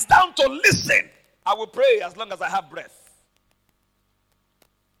bends down to listen, I will pray as long as I have breath.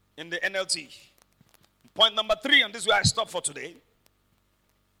 In the NLT. Point number 3, and this is where I stop for today.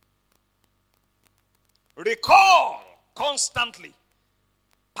 Recall constantly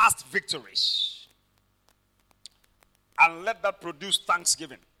past victories and let that produce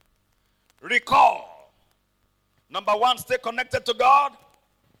thanksgiving. Recall. Number 1, stay connected to God.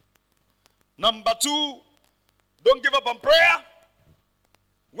 Number 2, don't give up on prayer.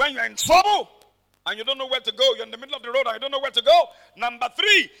 When you're in trouble and you don't know where to go, you're in the middle of the road and you don't know where to go. Number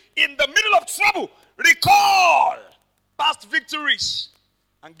 3, in the middle of trouble, recall past victories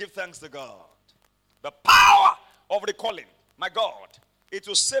and give thanks to God. The power of recalling, my God, it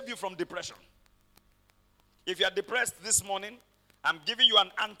will save you from depression. If you are depressed this morning, I'm giving you an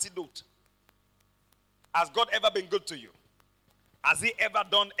antidote. Has God ever been good to you? Has he ever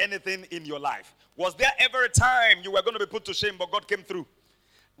done anything in your life? Was there ever a time you were going to be put to shame, but God came through?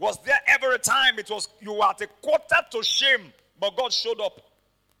 Was there ever a time you were at a quarter to shame, but God showed up?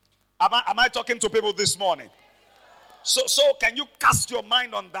 Am I talking to people this morning? So can you cast your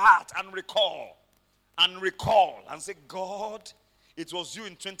mind on that and recall? And say, God, it was you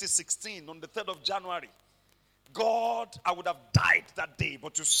in 2016 on the 3rd of January. God, I would have died that day,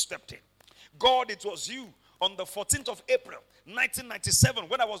 but you stepped in. God, it was you on the 14th of April, 1997,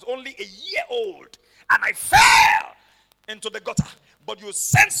 when I was only a year old, and I fell into the gutter. But you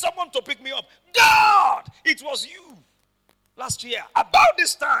sent someone to pick me up. God, it was you last year, about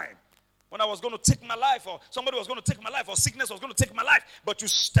this time, when I was going to take my life, or somebody was going to take my life, or sickness was going to take my life, but you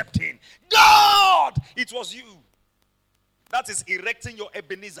stepped in. God, it was you. That is erecting your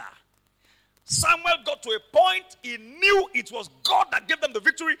Ebenezer. Samuel got to a point, he knew it was God that gave them the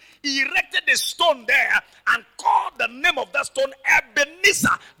victory. He erected a stone there and called the name of that stone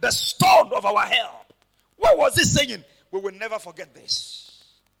Ebenezer, the stone of our help. What was he saying? We will never forget this.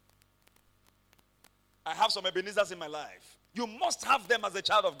 I have some Ebenezers in my life. You must have them as a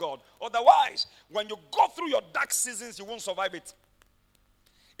child of God. Otherwise, when you go through your dark seasons, you won't survive it.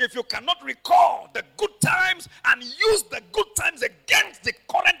 If you cannot recall the good times and use the good times against the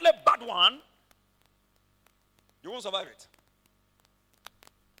currently bad one, you won't survive it.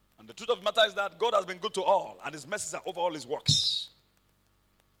 And the truth of the matter is that God has been good to all, and his mercies are over all his works.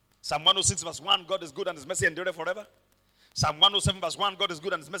 Psalm 106 verse 1, God is good and his mercy endureth forever. Psalm 107 verse 1, God is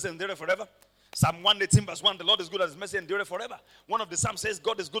good and his mercy endureth forever. Psalm 118 verse 1, the Lord is good and his mercy endureth forever. One of the Psalms says,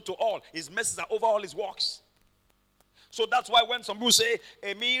 God is good to all. His mercies are over all his works. So that's why when some people say,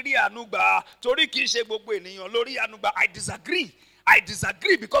 I disagree. I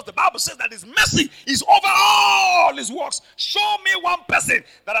disagree because the Bible says that his mercy is over all his works. Show me one person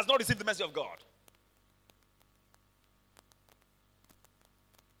that has not received the mercy of God.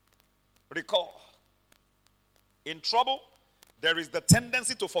 Recall. In trouble, there is the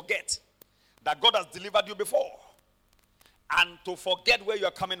tendency to forget that God has delivered you before, and to forget where you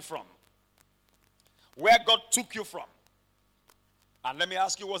are coming from, where God took you from. And let me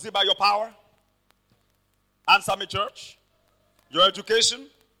ask you, was it by your power? Answer me, church. Your education?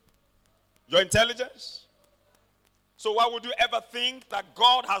 Your intelligence? So why would you ever think that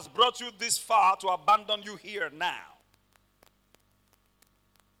God has brought you this far to abandon you here now?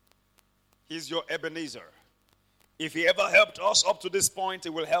 He's your Ebenezer. If he ever helped us up to this point, he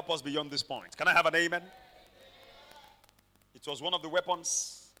will help us beyond this point. Can I have an amen? It was one of the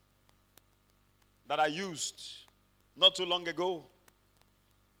weapons that I used not too long ago.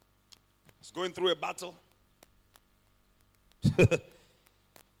 I was going through a battle.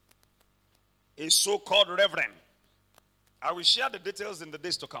 A so-called reverend. I will share the details in the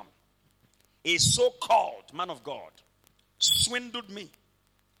days to come. A so-called man of God swindled me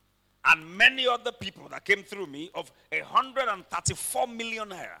and many other people that came through me of 134 million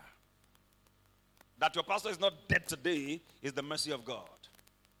naira. That your pastor is not dead today is the mercy of God.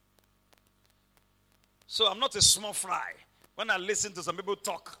 So I'm not a small fry. When I listen to some people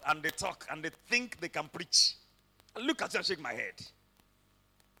talk and they think they can preach, I look at you and shake my head.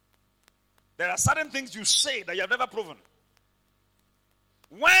 There are certain things you say that you have never proven.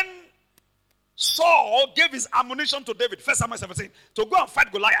 When Saul gave his ammunition to David, 1 Samuel 17, to go and fight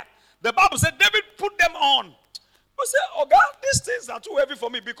Goliath, the Bible said David put them on. He said, oh God, these things are too heavy for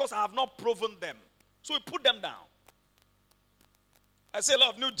me because I have not proven them. So he put them down. I say a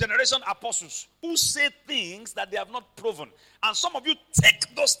lot of new generation apostles who say things that they have not proven. And some of you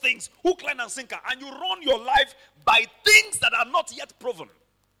take those things, hook, line, and sinker, and you run your life by things that are not yet proven.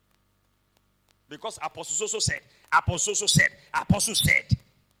 Because apostles also said, apostles also said, apostles said.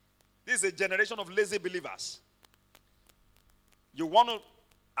 This is a generation of lazy believers. You want to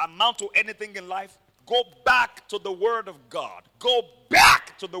amount to anything in life? Go back to the word of God. Go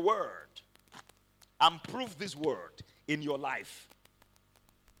back to the word. And prove this word in your life.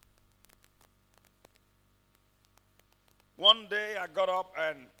 One day I got up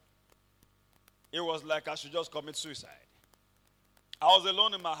and it was like I should just commit suicide. I was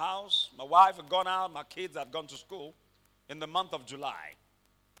alone in my house. My wife had gone out. My kids had gone to school in the month of July.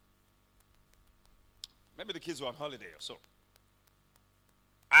 Maybe the kids were on holiday or so.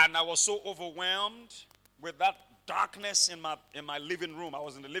 And I was so overwhelmed with that darkness in my living room. I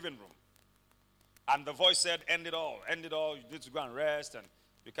was in the living room. And the voice said, end it all. End it all. You need to go and rest. And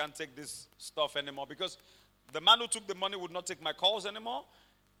you can't take this stuff anymore. Because the man who took the money would not take my calls anymore.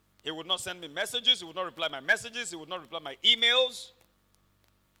 He would not send me messages. He would not reply my messages. He would not reply my emails.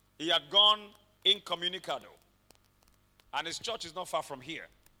 He had gone incommunicado. And his church is not far from here.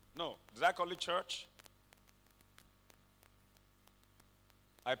 No. Did I call it church?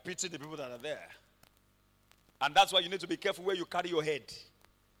 I pity the people that are there. And that's why you need to be careful where you carry your head.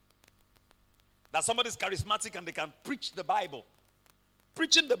 That somebody is charismatic and they can preach the Bible.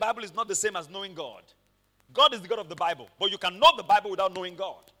 Preaching the Bible is not the same as knowing God. God is the God of the Bible. But you can know the Bible without knowing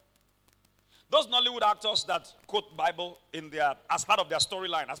God. Those Nollywood actors that quote Bible in their, as part of their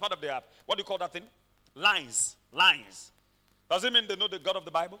storyline, as part of their, what do you call that thing? Lines. Does it mean they know the God of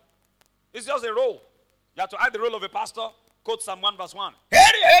the Bible? It's just a role. You have to add the role of a pastor, quote Psalm 1 verse 1.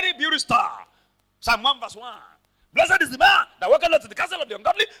 Hairy, beauty star. Psalm 1 verse 1. Blessed is the man that walketh not in the counsel of the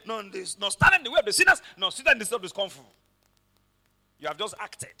ungodly, nor stand in the way of the sinners, nor sit in the seat of the scornful. You have just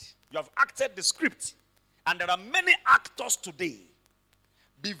acted. You have acted the script. And there are many actors today.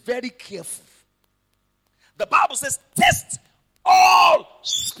 Be very careful. The Bible says, test all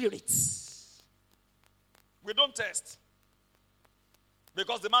spirits. We don't test.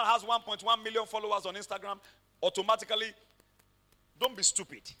 Because the man has 1.1 million followers on Instagram, automatically, don't be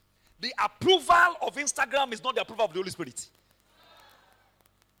stupid. The approval of Instagram is not the approval of the Holy Spirit.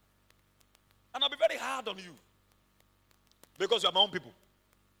 And I'll be very hard on you. Because you are my own people.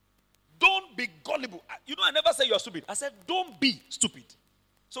 Don't be gullible. You know, I never say you are stupid. I said, don't be stupid.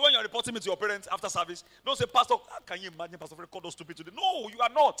 So when you're reporting me to your parents after service, don't say, Pastor, how can you imagine Pastor Fred called us stupid today? No, you are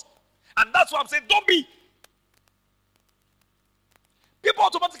not. And that's why I'm saying, don't be. People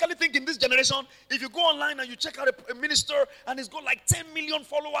automatically think in this generation, if you go online and you check out a minister and he's got like 10 million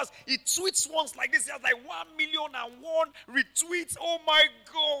followers, he tweets once like this, he has like 1,000,001 retweets. Oh my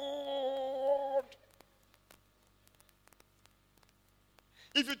God.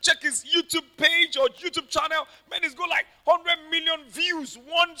 If you check his YouTube page or YouTube channel, man, he's got like 100 million views,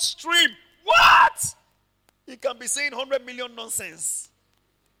 one stream. What? He can be saying 100 million nonsense.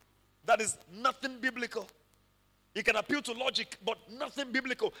 That is nothing biblical. He can appeal to logic, but nothing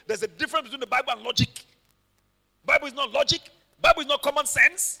biblical. There's a difference between the Bible and logic. Bible is not logic. Bible is not common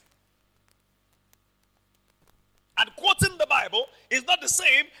sense. And quoting the Bible is not the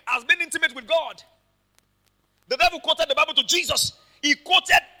same as being intimate with God. The devil quoted the Bible to Jesus. He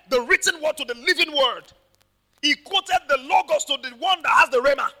quoted the written word to the living word. He quoted the logos to the one that has the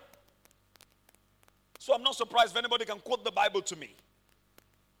rhema. So I'm not surprised if anybody can quote the Bible to me.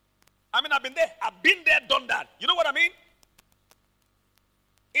 I mean, I've been there. I've been there, done that. You know what I mean?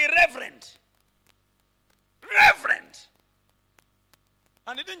 Irreverent. Reverend.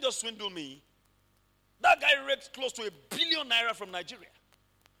 And he didn't just swindle me. That guy raked close to £1 billion from Nigeria.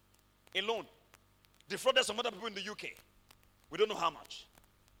 Alone. Defrauded some other people in the UK. We don't know how much.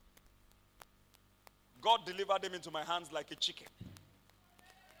 God delivered him into my hands like a chicken.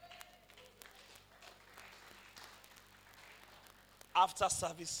 After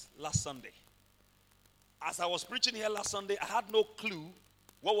service last Sunday. As I was preaching here last Sunday, I had no clue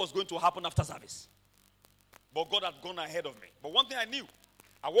what was going to happen after service. But God had gone ahead of me. But one thing I knew,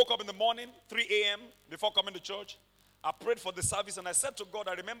 I woke up in the morning, 3 a.m., before coming to church. I prayed for the service and I said to God,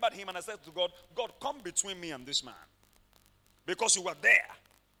 I remembered him and I said to God, God, come between me and this man. Because you were there.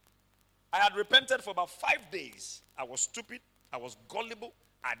 I had repented for about 5 days. I was stupid. I was gullible.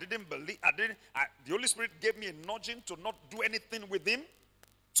 I didn't believe. The Holy Spirit gave me a nudging to not do anything with him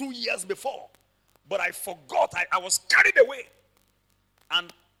 2 years before. But I forgot. I was carried away.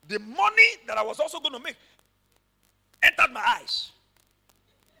 And the money that I was also going to make entered my eyes.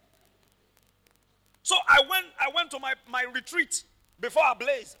 So I went to my retreat before I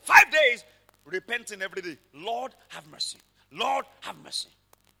blaze. 5 days, repenting every day. Lord, have mercy. Lord, have mercy.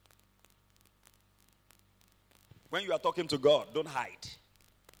 When you are talking to God, don't hide.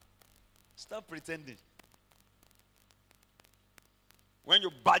 Stop pretending. When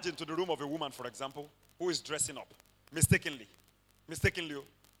you barge into the room of a woman, for example, who is dressing up, mistakenly,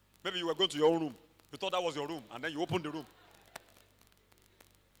 maybe you were going to your own room. You thought that was your room, and then you opened the room.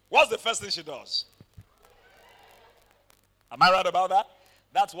 What's the first thing she does? Am I right about that?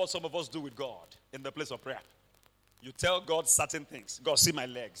 That's what some of us do with God in the place of prayer. You tell God certain things. God, see my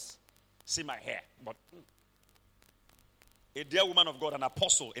legs. See my hair. But a dear woman of God, an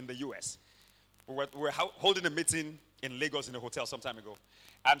apostle in the U.S., we were holding a meeting in Lagos in a hotel some time ago.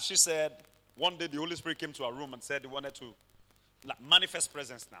 And she said, one day the Holy Spirit came to her room and said he wanted to manifest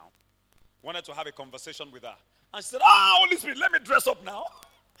presence now. Wanted to have a conversation with her. And she said, Holy Spirit, let me dress up now.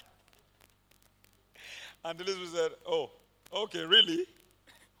 And the Holy Spirit said, oh, okay, really?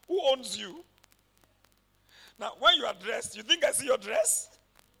 Who owns you? Now, when you are dressed, you think I see your dress?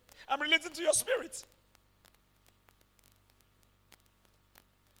 I'm relating to your spirit.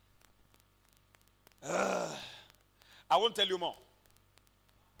 I won't tell you more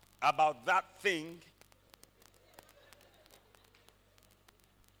about that thing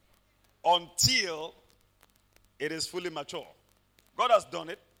until it is fully mature. God has done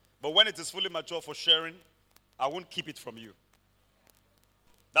it, but when it is fully mature for sharing, I won't keep it from you.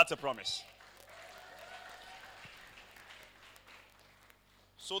 That's a promise.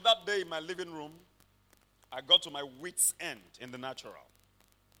 So that day in my living room, I got to my wit's end in the natural.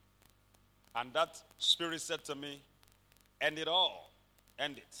 And that spirit said to me, end it all.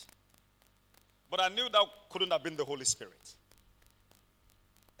 End it. But I knew that couldn't have been the Holy Spirit.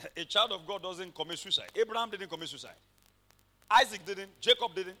 A child of God doesn't commit suicide. Abraham didn't commit suicide. Isaac didn't.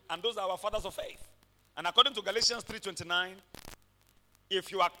 Jacob didn't. And those are our fathers of faith. And according to Galatians 3:29,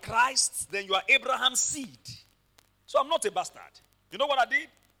 if you are Christ's, then you are Abraham's seed. So I'm not a bastard. You know what I did?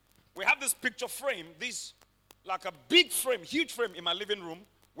 We have this picture frame, this like a big frame, huge frame in my living room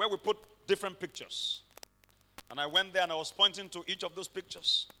where we put different pictures. And I went there and I was pointing to each of those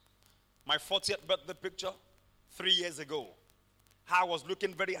pictures. My 40th birthday picture 3 years ago. How I was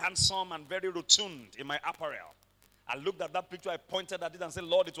looking very handsome and very rotund in my apparel. I looked at that picture, I pointed at it and said,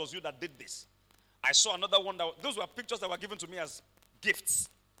 Lord, it was you that did this. I saw another one, those were pictures that were given to me as gifts.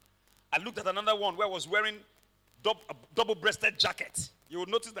 I looked at another one where I was wearing a double-breasted jacket. You will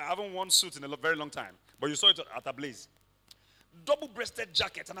notice that I haven't worn suit in a very long time. But you saw it at a blaze. Double-breasted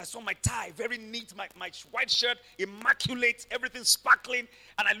jacket. And I saw my tie, very neat. My white shirt, immaculate, everything sparkling.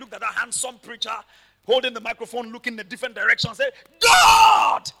 And I looked at that handsome preacher holding the microphone, looking in a different direction. And said,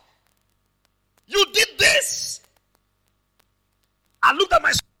 God! You did this! I looked at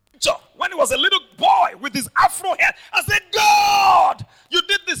my picture when he was a little boy with his afro hair. I said, God! You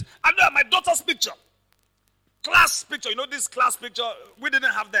did this. I looked at my daughter's picture. Class picture. You know this class picture? We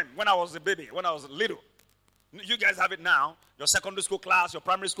didn't have them when I was a baby, when I was little. You guys have it now. Your secondary school class, your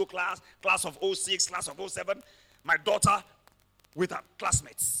primary school class, class of 06, class of 07. My daughter with her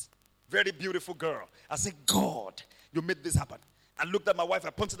classmates. Very beautiful girl. I said, God, you made this happen. I looked at my wife. I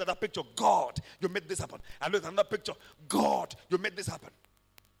pointed at that picture. God, you made this happen. I looked at another picture. God, you made this happen.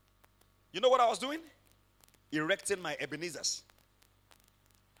 You know what I was doing? Erecting my Ebenezers.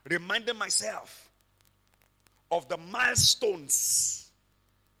 Reminding myself of the milestones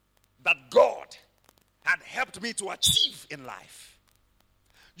that God had helped me to achieve in life.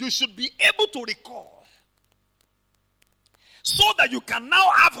 You should be able to recall so that you can now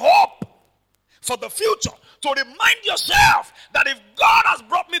have hope for the future, to remind yourself that if God has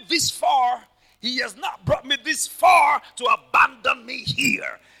brought me this far, he has not brought me this far to abandon me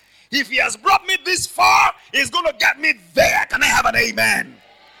here. If he has brought me this far, he's going to get me there. Can I have an amen?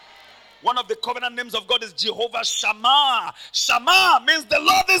 One of the covenant names of God is Jehovah Shammah. Shammah means the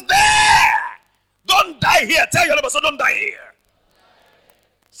Lord is there. Don't die here. Tell your neighbor, so don't die here.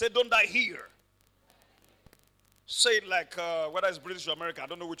 Say, don't die here. Say it like, whether it's British or American, I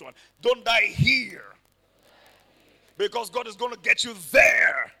don't know which one. Don't die here. Because God is going to get you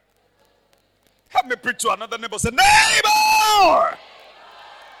there. Help me preach to another neighbor. Say, neighbor!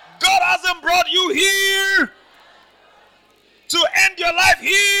 God hasn't brought you here to end your life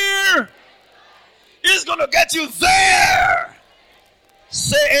here. He's going to get you there.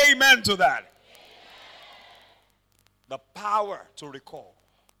 Say amen to that. The power to recall.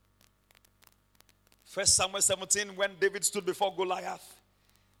 1 Samuel 17, when David stood before Goliath,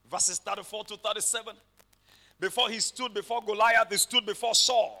 verses 34 to 37. Before he stood before Goliath, he stood before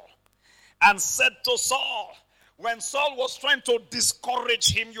Saul and said to Saul, when Saul was trying to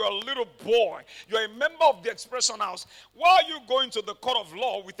discourage him, you're a little boy. You're a member of the expression house. Why are you going to the court of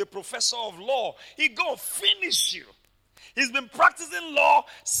law with a professor of law? He going to finish you. He's been practicing law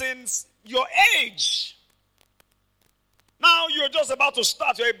since your age. Now you're just about to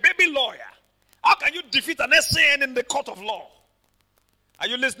start. You're a baby lawyer. How can you defeat an SAN in the court of law? Are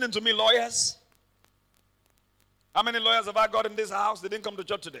you listening to me, lawyers? How many lawyers have I got in this house? They didn't come to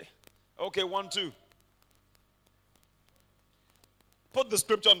church today. Okay, 1, 2. Put the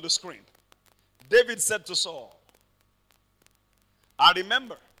scripture on the screen. David said to Saul, I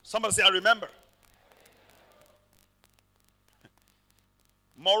remember. Somebody say, I remember.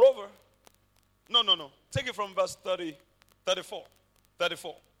 Moreover, no. Take it from verse 34.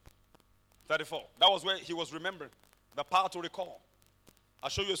 That was where he was remembering. The power to recall. I'll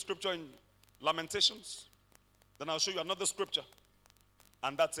show you a scripture in Lamentations. Then I'll show you another scripture.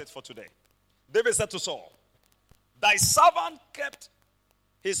 And that's it for today. David said to Saul, thy servant kept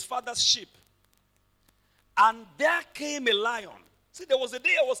his father's sheep. And there came a lion. See, there was a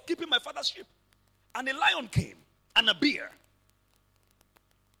day I was keeping my father's sheep. And a lion came and a bear.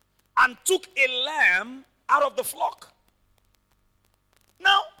 And took a lamb out of the flock.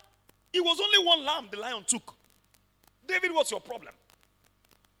 Now, it was only one lamb the lion took. David, what's your problem?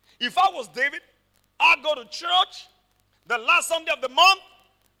 If I was David, I'd go to church the last Sunday of the month.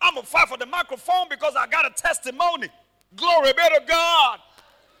 I'm going to fight for the microphone because I got a testimony. Glory be to God.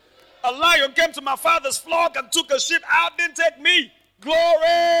 A lion came to my father's flock and took a sheep out, didn't take me.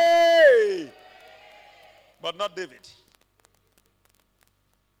 Glory. But not David.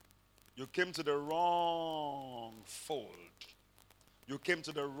 You came to the wrong fold. You came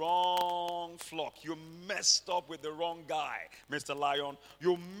to the wrong flock. You messed up with the wrong guy, Mr. Lion.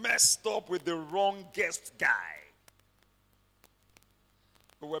 You messed up with the wrong guest guy.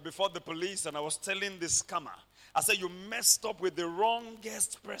 We were before the police and I was telling this scammer, I said, you messed up with the wrong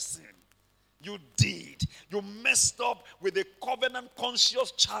guest person. You did. You messed up with a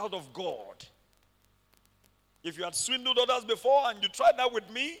covenant-conscious child of God. If you had swindled others before and you tried that with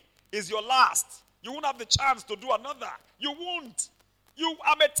me, it's your last. You won't have the chance to do another. You won't. You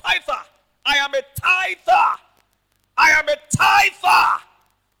am a tither. I am a tither. I am a tither.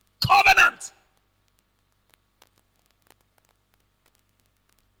 Covenant.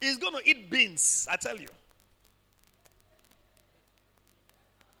 He's going to eat beans, I tell you.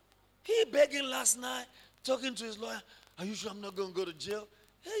 He begging last night, talking to his lawyer. Are you sure I'm not going to go to jail?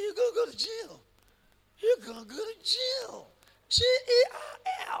 Yeah, you're going to go to jail. You're going to go to jail.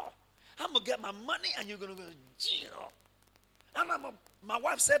 Jail. I'm going to get my money and you're going to go to jail. And my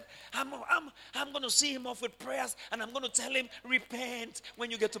wife said, I'm going to see him off with prayers and I'm going to tell him, repent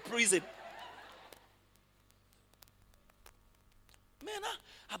when you get to prison. Man,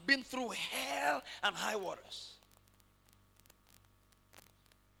 I've been through hell and high waters.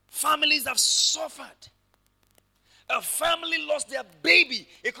 Families have suffered. A family lost their baby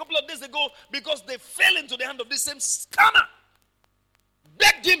a couple of days ago because they fell into the hand of this same scammer.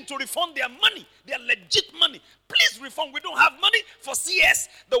 Begged him to refund their money, their legit money. Please refund. We don't have money for CS.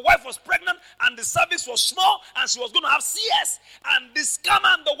 The wife was pregnant and the service was small and she was going to have CS. And the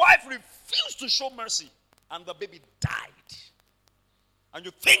scammer and the wife refused to show mercy. And the baby died. And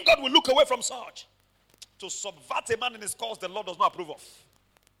you think God will look away from such? To subvert a man in his cause, the Lord does not approve of.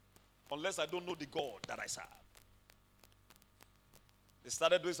 Unless I don't know the God that I serve. They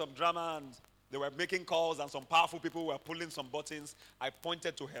started doing some drama and they were making calls and some powerful people were pulling some buttons. I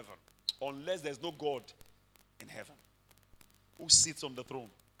pointed to heaven. Unless there's no God in heaven who sits on the throne.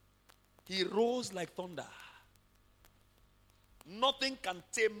 He rose like thunder. Nothing can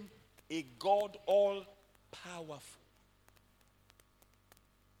tame a God all powerful.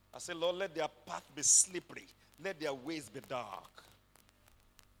 I say, Lord, let their path be slippery. Let their ways be dark.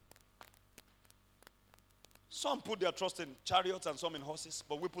 Some put their trust in chariots and some in horses,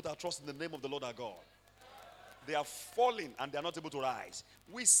 but we put our trust in the name of the Lord our God. They are falling and they are not able to rise.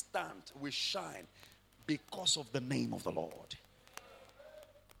 We stand, we shine because of the name of the Lord.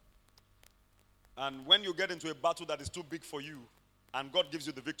 And when you get into a battle that is too big for you and God gives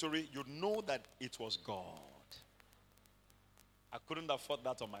you the victory, you know that it was God. I couldn't have fought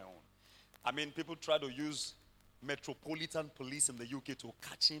that on my own. I mean, people try to use Metropolitan Police in the UK to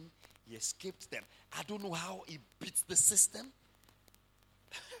catch him. He escaped them. I don't know how he beats the system.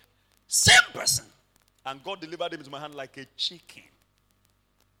 Same person. And God delivered him into my hand like a chicken.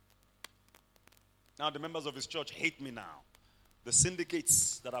 Now the members of his church hate me now. The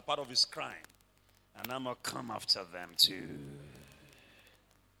syndicates that are part of his crime. And I'm going to come after them too.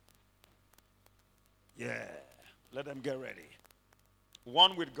 Yeah. Let them get ready.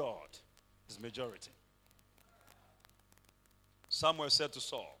 One with God is majority. Samuel said to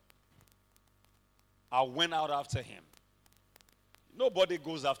Saul, I went out after him. Nobody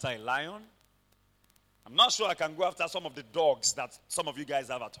goes after a lion. I'm not sure I can go after some of the dogs that some of you guys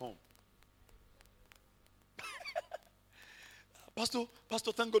have at home.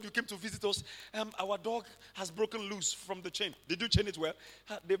 Pastor, thank God you came to visit us. Our dog has broken loose from the chain. Did you chain it well?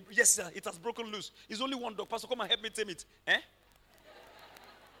 Yes, sir, it has broken loose. It's only one dog. Pastor, come and help me tame it.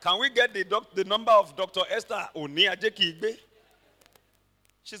 Can we get the number of Dr. Esther Oniajeki Igbe?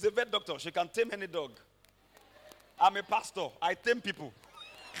 She's a vet doctor. She can tame any dog. I'm a pastor. I tame people.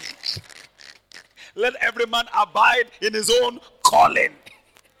 Let every man abide in his own calling.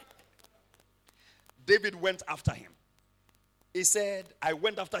 David went after him. He said, I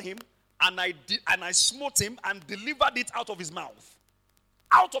went after him and I smote him and delivered it out of his mouth.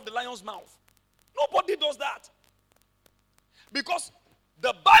 Out of the lion's mouth. Nobody does that. Because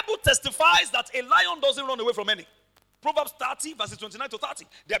the Bible testifies that a lion doesn't run away from any. Proverbs 30, verses 29 to 30.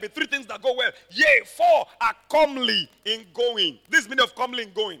 There be three things that go well. Yea, four are comely in going. This meaning of comely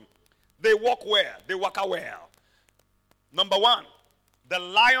in going. They walk well. They walk well. Number one, the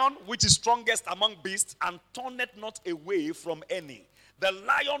lion which is strongest among beasts and turneth not away from any. The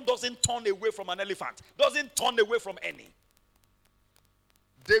lion doesn't turn away from an elephant. Doesn't turn away from any.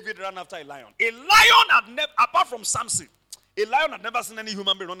 David ran after a lion. A lion had never, apart from Samson, a lion had never seen any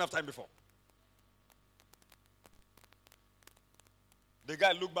human being run after him before. The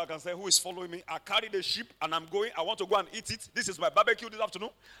guy looked back and said, who is following me? I carried a sheep and I'm going. I want to go and eat it. This is my barbecue this afternoon.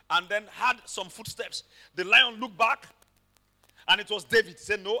 And then had some footsteps. The lion looked back and it was David. He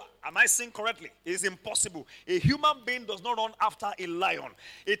said, no, am I saying correctly? It is impossible. A human being does not run after a lion.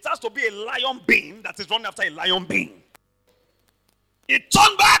 It has to be a lion being that is running after a lion being. He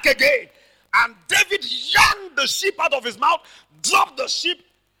turned back again. And David yanked the sheep out of his mouth, dropped the sheep,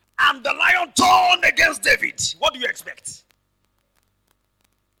 and the lion turned against David. What do you expect?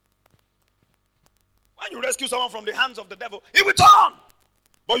 When you rescue someone from the hands of the devil, he will turn.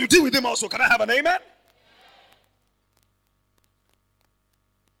 But you deal with him also. Can I have an amen?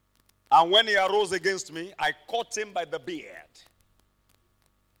 And when he arose against me, I caught him by the beard.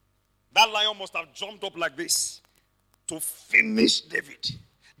 That lion must have jumped up like this to finish David.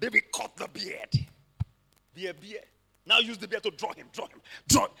 David caught the beard. Beard. Now use the beard to draw him.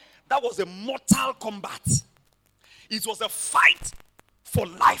 That was a mortal combat. It was a fight for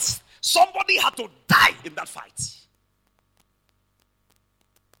life. Somebody had to die in that fight.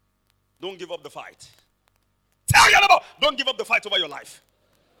 Don't give up the fight. Tell your neighbor, don't give up the fight over your life.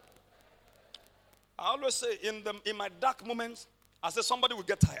 I always say in my dark moments, I say somebody will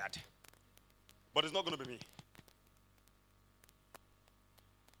get tired. But it's not going to be me.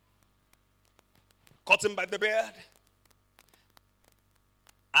 Caught him by the beard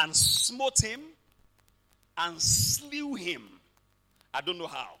and smote him and slew him. I don't know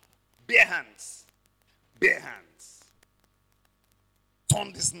how. Bare hands.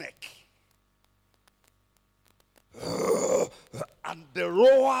 Turned his neck. And the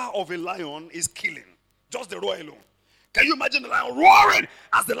roar of a lion is killing. Just the roar alone. Can you imagine the lion roaring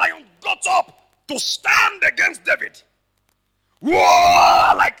as the lion got up to stand against David?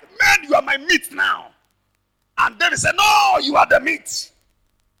 Whoa! Like, man, you are my meat now. And David said, no, you are the meat. So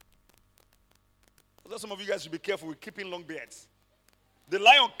some of you guys should be careful with keeping long beards. The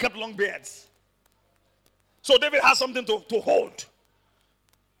lion kept long beards. So David has something to hold.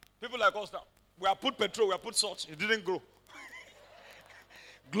 People like us now, we have put petrol, we have put salt. It didn't grow.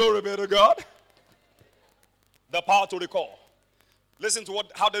 Glory be to God. The power to recall. Listen to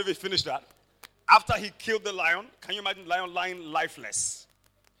how David finished that. After he killed the lion, can you imagine the lion lying lifeless?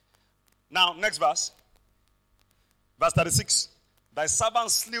 Now, next verse. Verse 36. Thy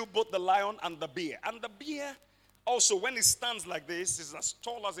servant slew both the lion and the bear. And the bear also, when it stands like this, is as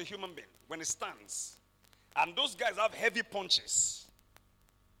tall as a human being. When it stands. And those guys have heavy punches.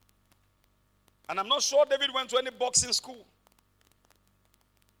 And I'm not sure David went to any boxing school.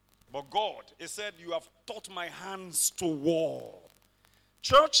 But God, he said, you have taught my hands to war.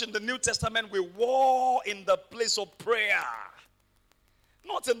 Church, in the New Testament, we war in the place of prayer.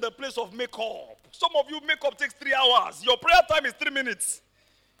 Not in the place of makeup. Some of you, makeup takes 3 hours. Your prayer time is 3 minutes.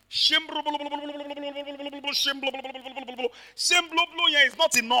 Is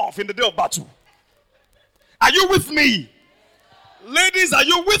not enough in the day of battle. Are you with me? Ladies, are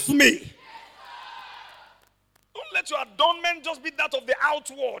you with me? Don't let your adornment just be that of the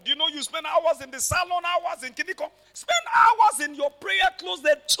outward. You know, you spend hours in the salon, hours in Kidiko. Spend hours in your prayer clothes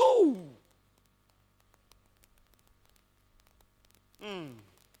there too.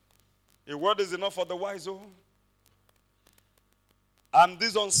 A word is enough for the wise, oh. And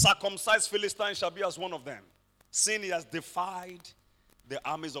this uncircumcised Philistine shall be as one of them, seeing he has defied the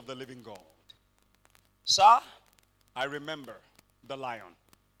armies of the living God. Sir, I remember the lion.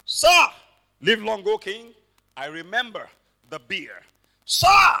 Sir, live long, O king. I remember the bear.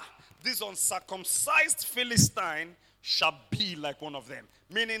 Sir, this uncircumcised Philistine shall be like one of them.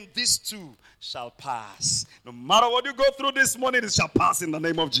 Meaning these two shall pass. No matter what you go through this morning, it shall pass in the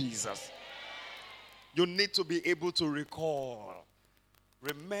name of Jesus. You need to be able to recall.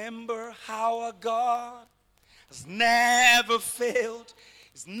 Remember how our God has never failed.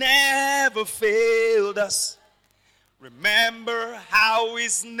 He's never failed us. Remember how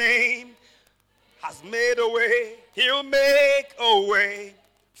his name has made a way. He'll make a way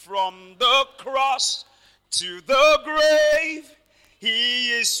from the cross to the grave.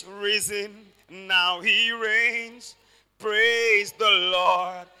 He is risen, now he reigns. Praise the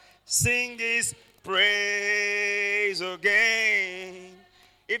Lord. Sing his praise again.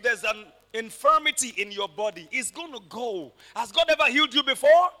 If there's an infirmity in your body, it's going to go. Has God ever healed you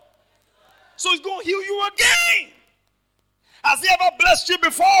before? So he's going to heal you again. Has he ever blessed you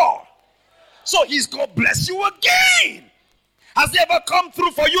before? So he's going to bless you again. Has he ever come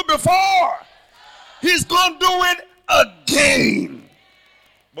through for you before? He's going to do it again.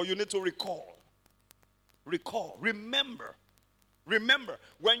 But you need to recall. Recall. Remember. Remember.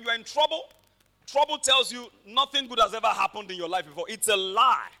 When you're in trouble, trouble tells you nothing good has ever happened in your life before. It's a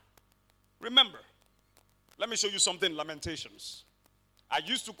lie. Remember. Let me show you something in Lamentations. I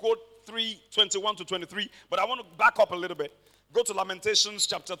used to quote 3:21 to 23, but I want to back up a little bit. Go to Lamentations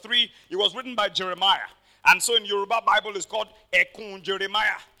chapter 3. It was written by Jeremiah. And so in Yoruba Bible it's called Ekun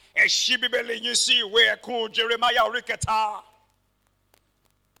Jeremiah. Eshibibele yisi we Ekun Jeremiah riketa.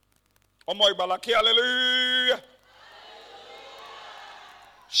 Omo ibalaki hallelujah.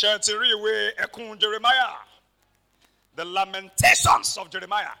 Shetiri we Ekun Jeremiah. The Lamentations of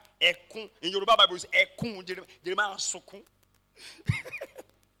Jeremiah. Ekun in Yoruba Bible is Ekun Jeremiah sokun.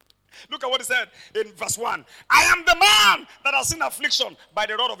 Look at what he said in verse 1. I am the man that has seen affliction by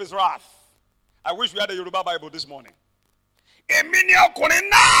the rod of his wrath. I wish we had a Yoruba Bible this morning. Èmi ọkùnrin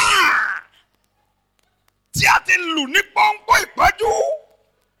náà tí a ti lù ní pọ́npọ́ ìpọ́njú.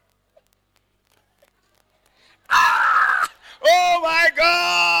 Oh my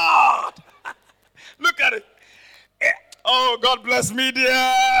God. Look at it. Oh, God bless me,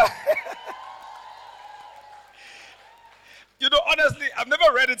 dear. You know, honestly, I've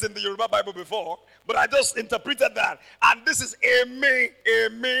never read it in the Yoruba Bible before, but I just interpreted that. And this is Emi.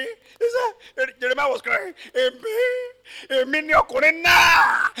 Jeremiah was crying, Emi ni ọkùnrin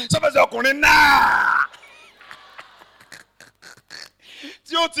náà. Somebody say ọkùnrin náà.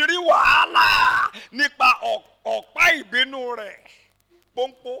 Tí ó ti rí wàhálà nípa ọ̀pá ìbínú rẹ̀.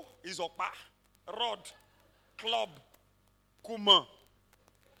 Pọ́npọ́ is ọ̀pá, rod, club, kùmọ̀.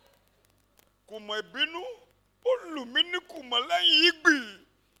 Kùmọ̀ ìbínú. He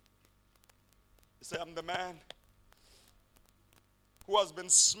said, I'm the man who has been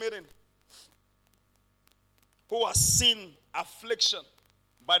smitten, who has seen affliction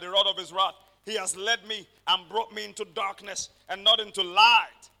by the rod of his wrath. He has led me and brought me into darkness and not into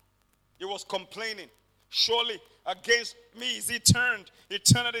light. He was complaining. Surely against me is he turned. He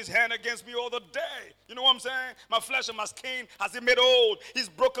turned his hand against me all the day. You know what I'm saying? My flesh and my skin has he made old. He's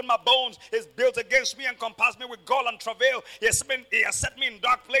broken my bones. He's built against me and compassed me with gall and travail. He has set me in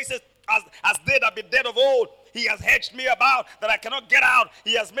dark places as they that be dead of old. He has hedged me about that I cannot get out.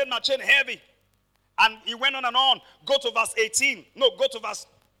 He has made my chain heavy. And he went on and on. Go to verse 18. No, go to verse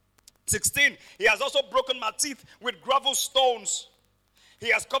 16. He has also broken my teeth with gravel stones.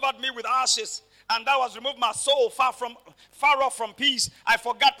 He has covered me with ashes And thou hast removed my soul far off from peace. I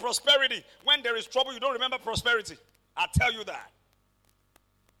forgot prosperity. When there is trouble, you don't remember prosperity. I tell you that.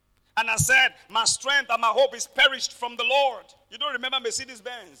 And I said, my strength and my hope is perished from the Lord. You don't remember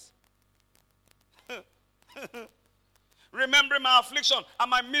Mercedes-Benz. Remembering my affliction and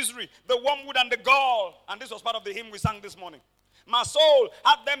my misery, the wormwood and the gall. And this was part of the hymn we sang this morning. My soul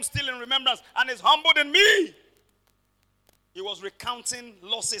had them still in remembrance and is humbled in me. He was recounting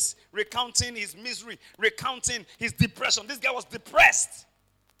losses, recounting his misery, recounting his depression. This guy was depressed.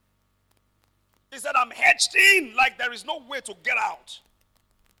 He said, I'm hedged in like there is no way to get out.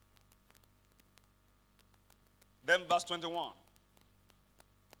 Then verse 21.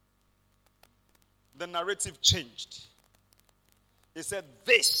 The narrative changed. He said,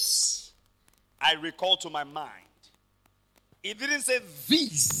 this I recall to my mind. He didn't say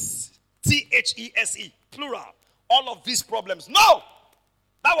these, These, plural, all of these problems. No!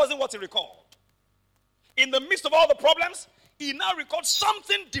 That wasn't what he recalled. In the midst of all the problems, he now recalled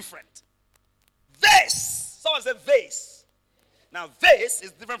something different. This. Someone said this. Now, this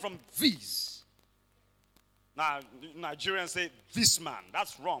is different from these. Now, Nigerians say this man.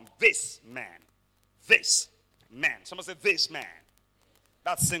 That's wrong. This man. This man. Someone said this man.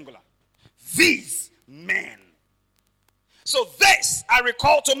 That's singular. These men. So this I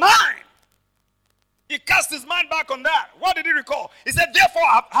recall to mind. He cast his mind back on that. What did he recall? He said, therefore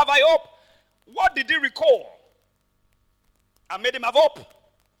have I hope. What did he recall? I made him have hope.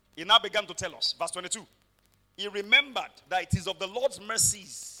 He now began to tell us. Verse 22. He remembered that it is of the Lord's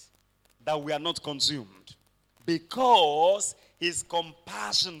mercies that we are not consumed, because his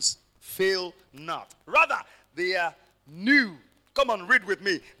compassions fail not. Rather, they are new. Come on, read with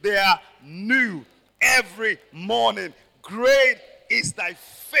me. They are new every morning. Great is thy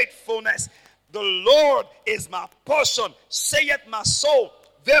faithfulness. The Lord is my portion, saith my soul.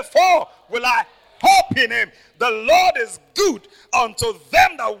 Therefore will I hope in him. The Lord is good unto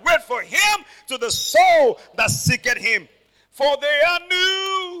them that wait for him, to the soul that seeketh him. For they are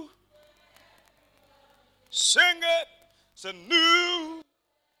new. Sing it. It's a new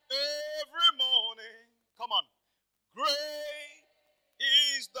every morning. Come on. Great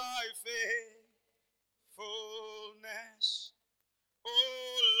is thy faithfulness, O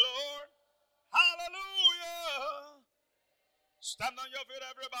Lord. Hallelujah. Stand on your feet,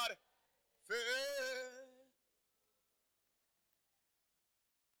 everybody.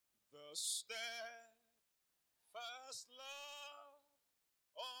 The steadfast love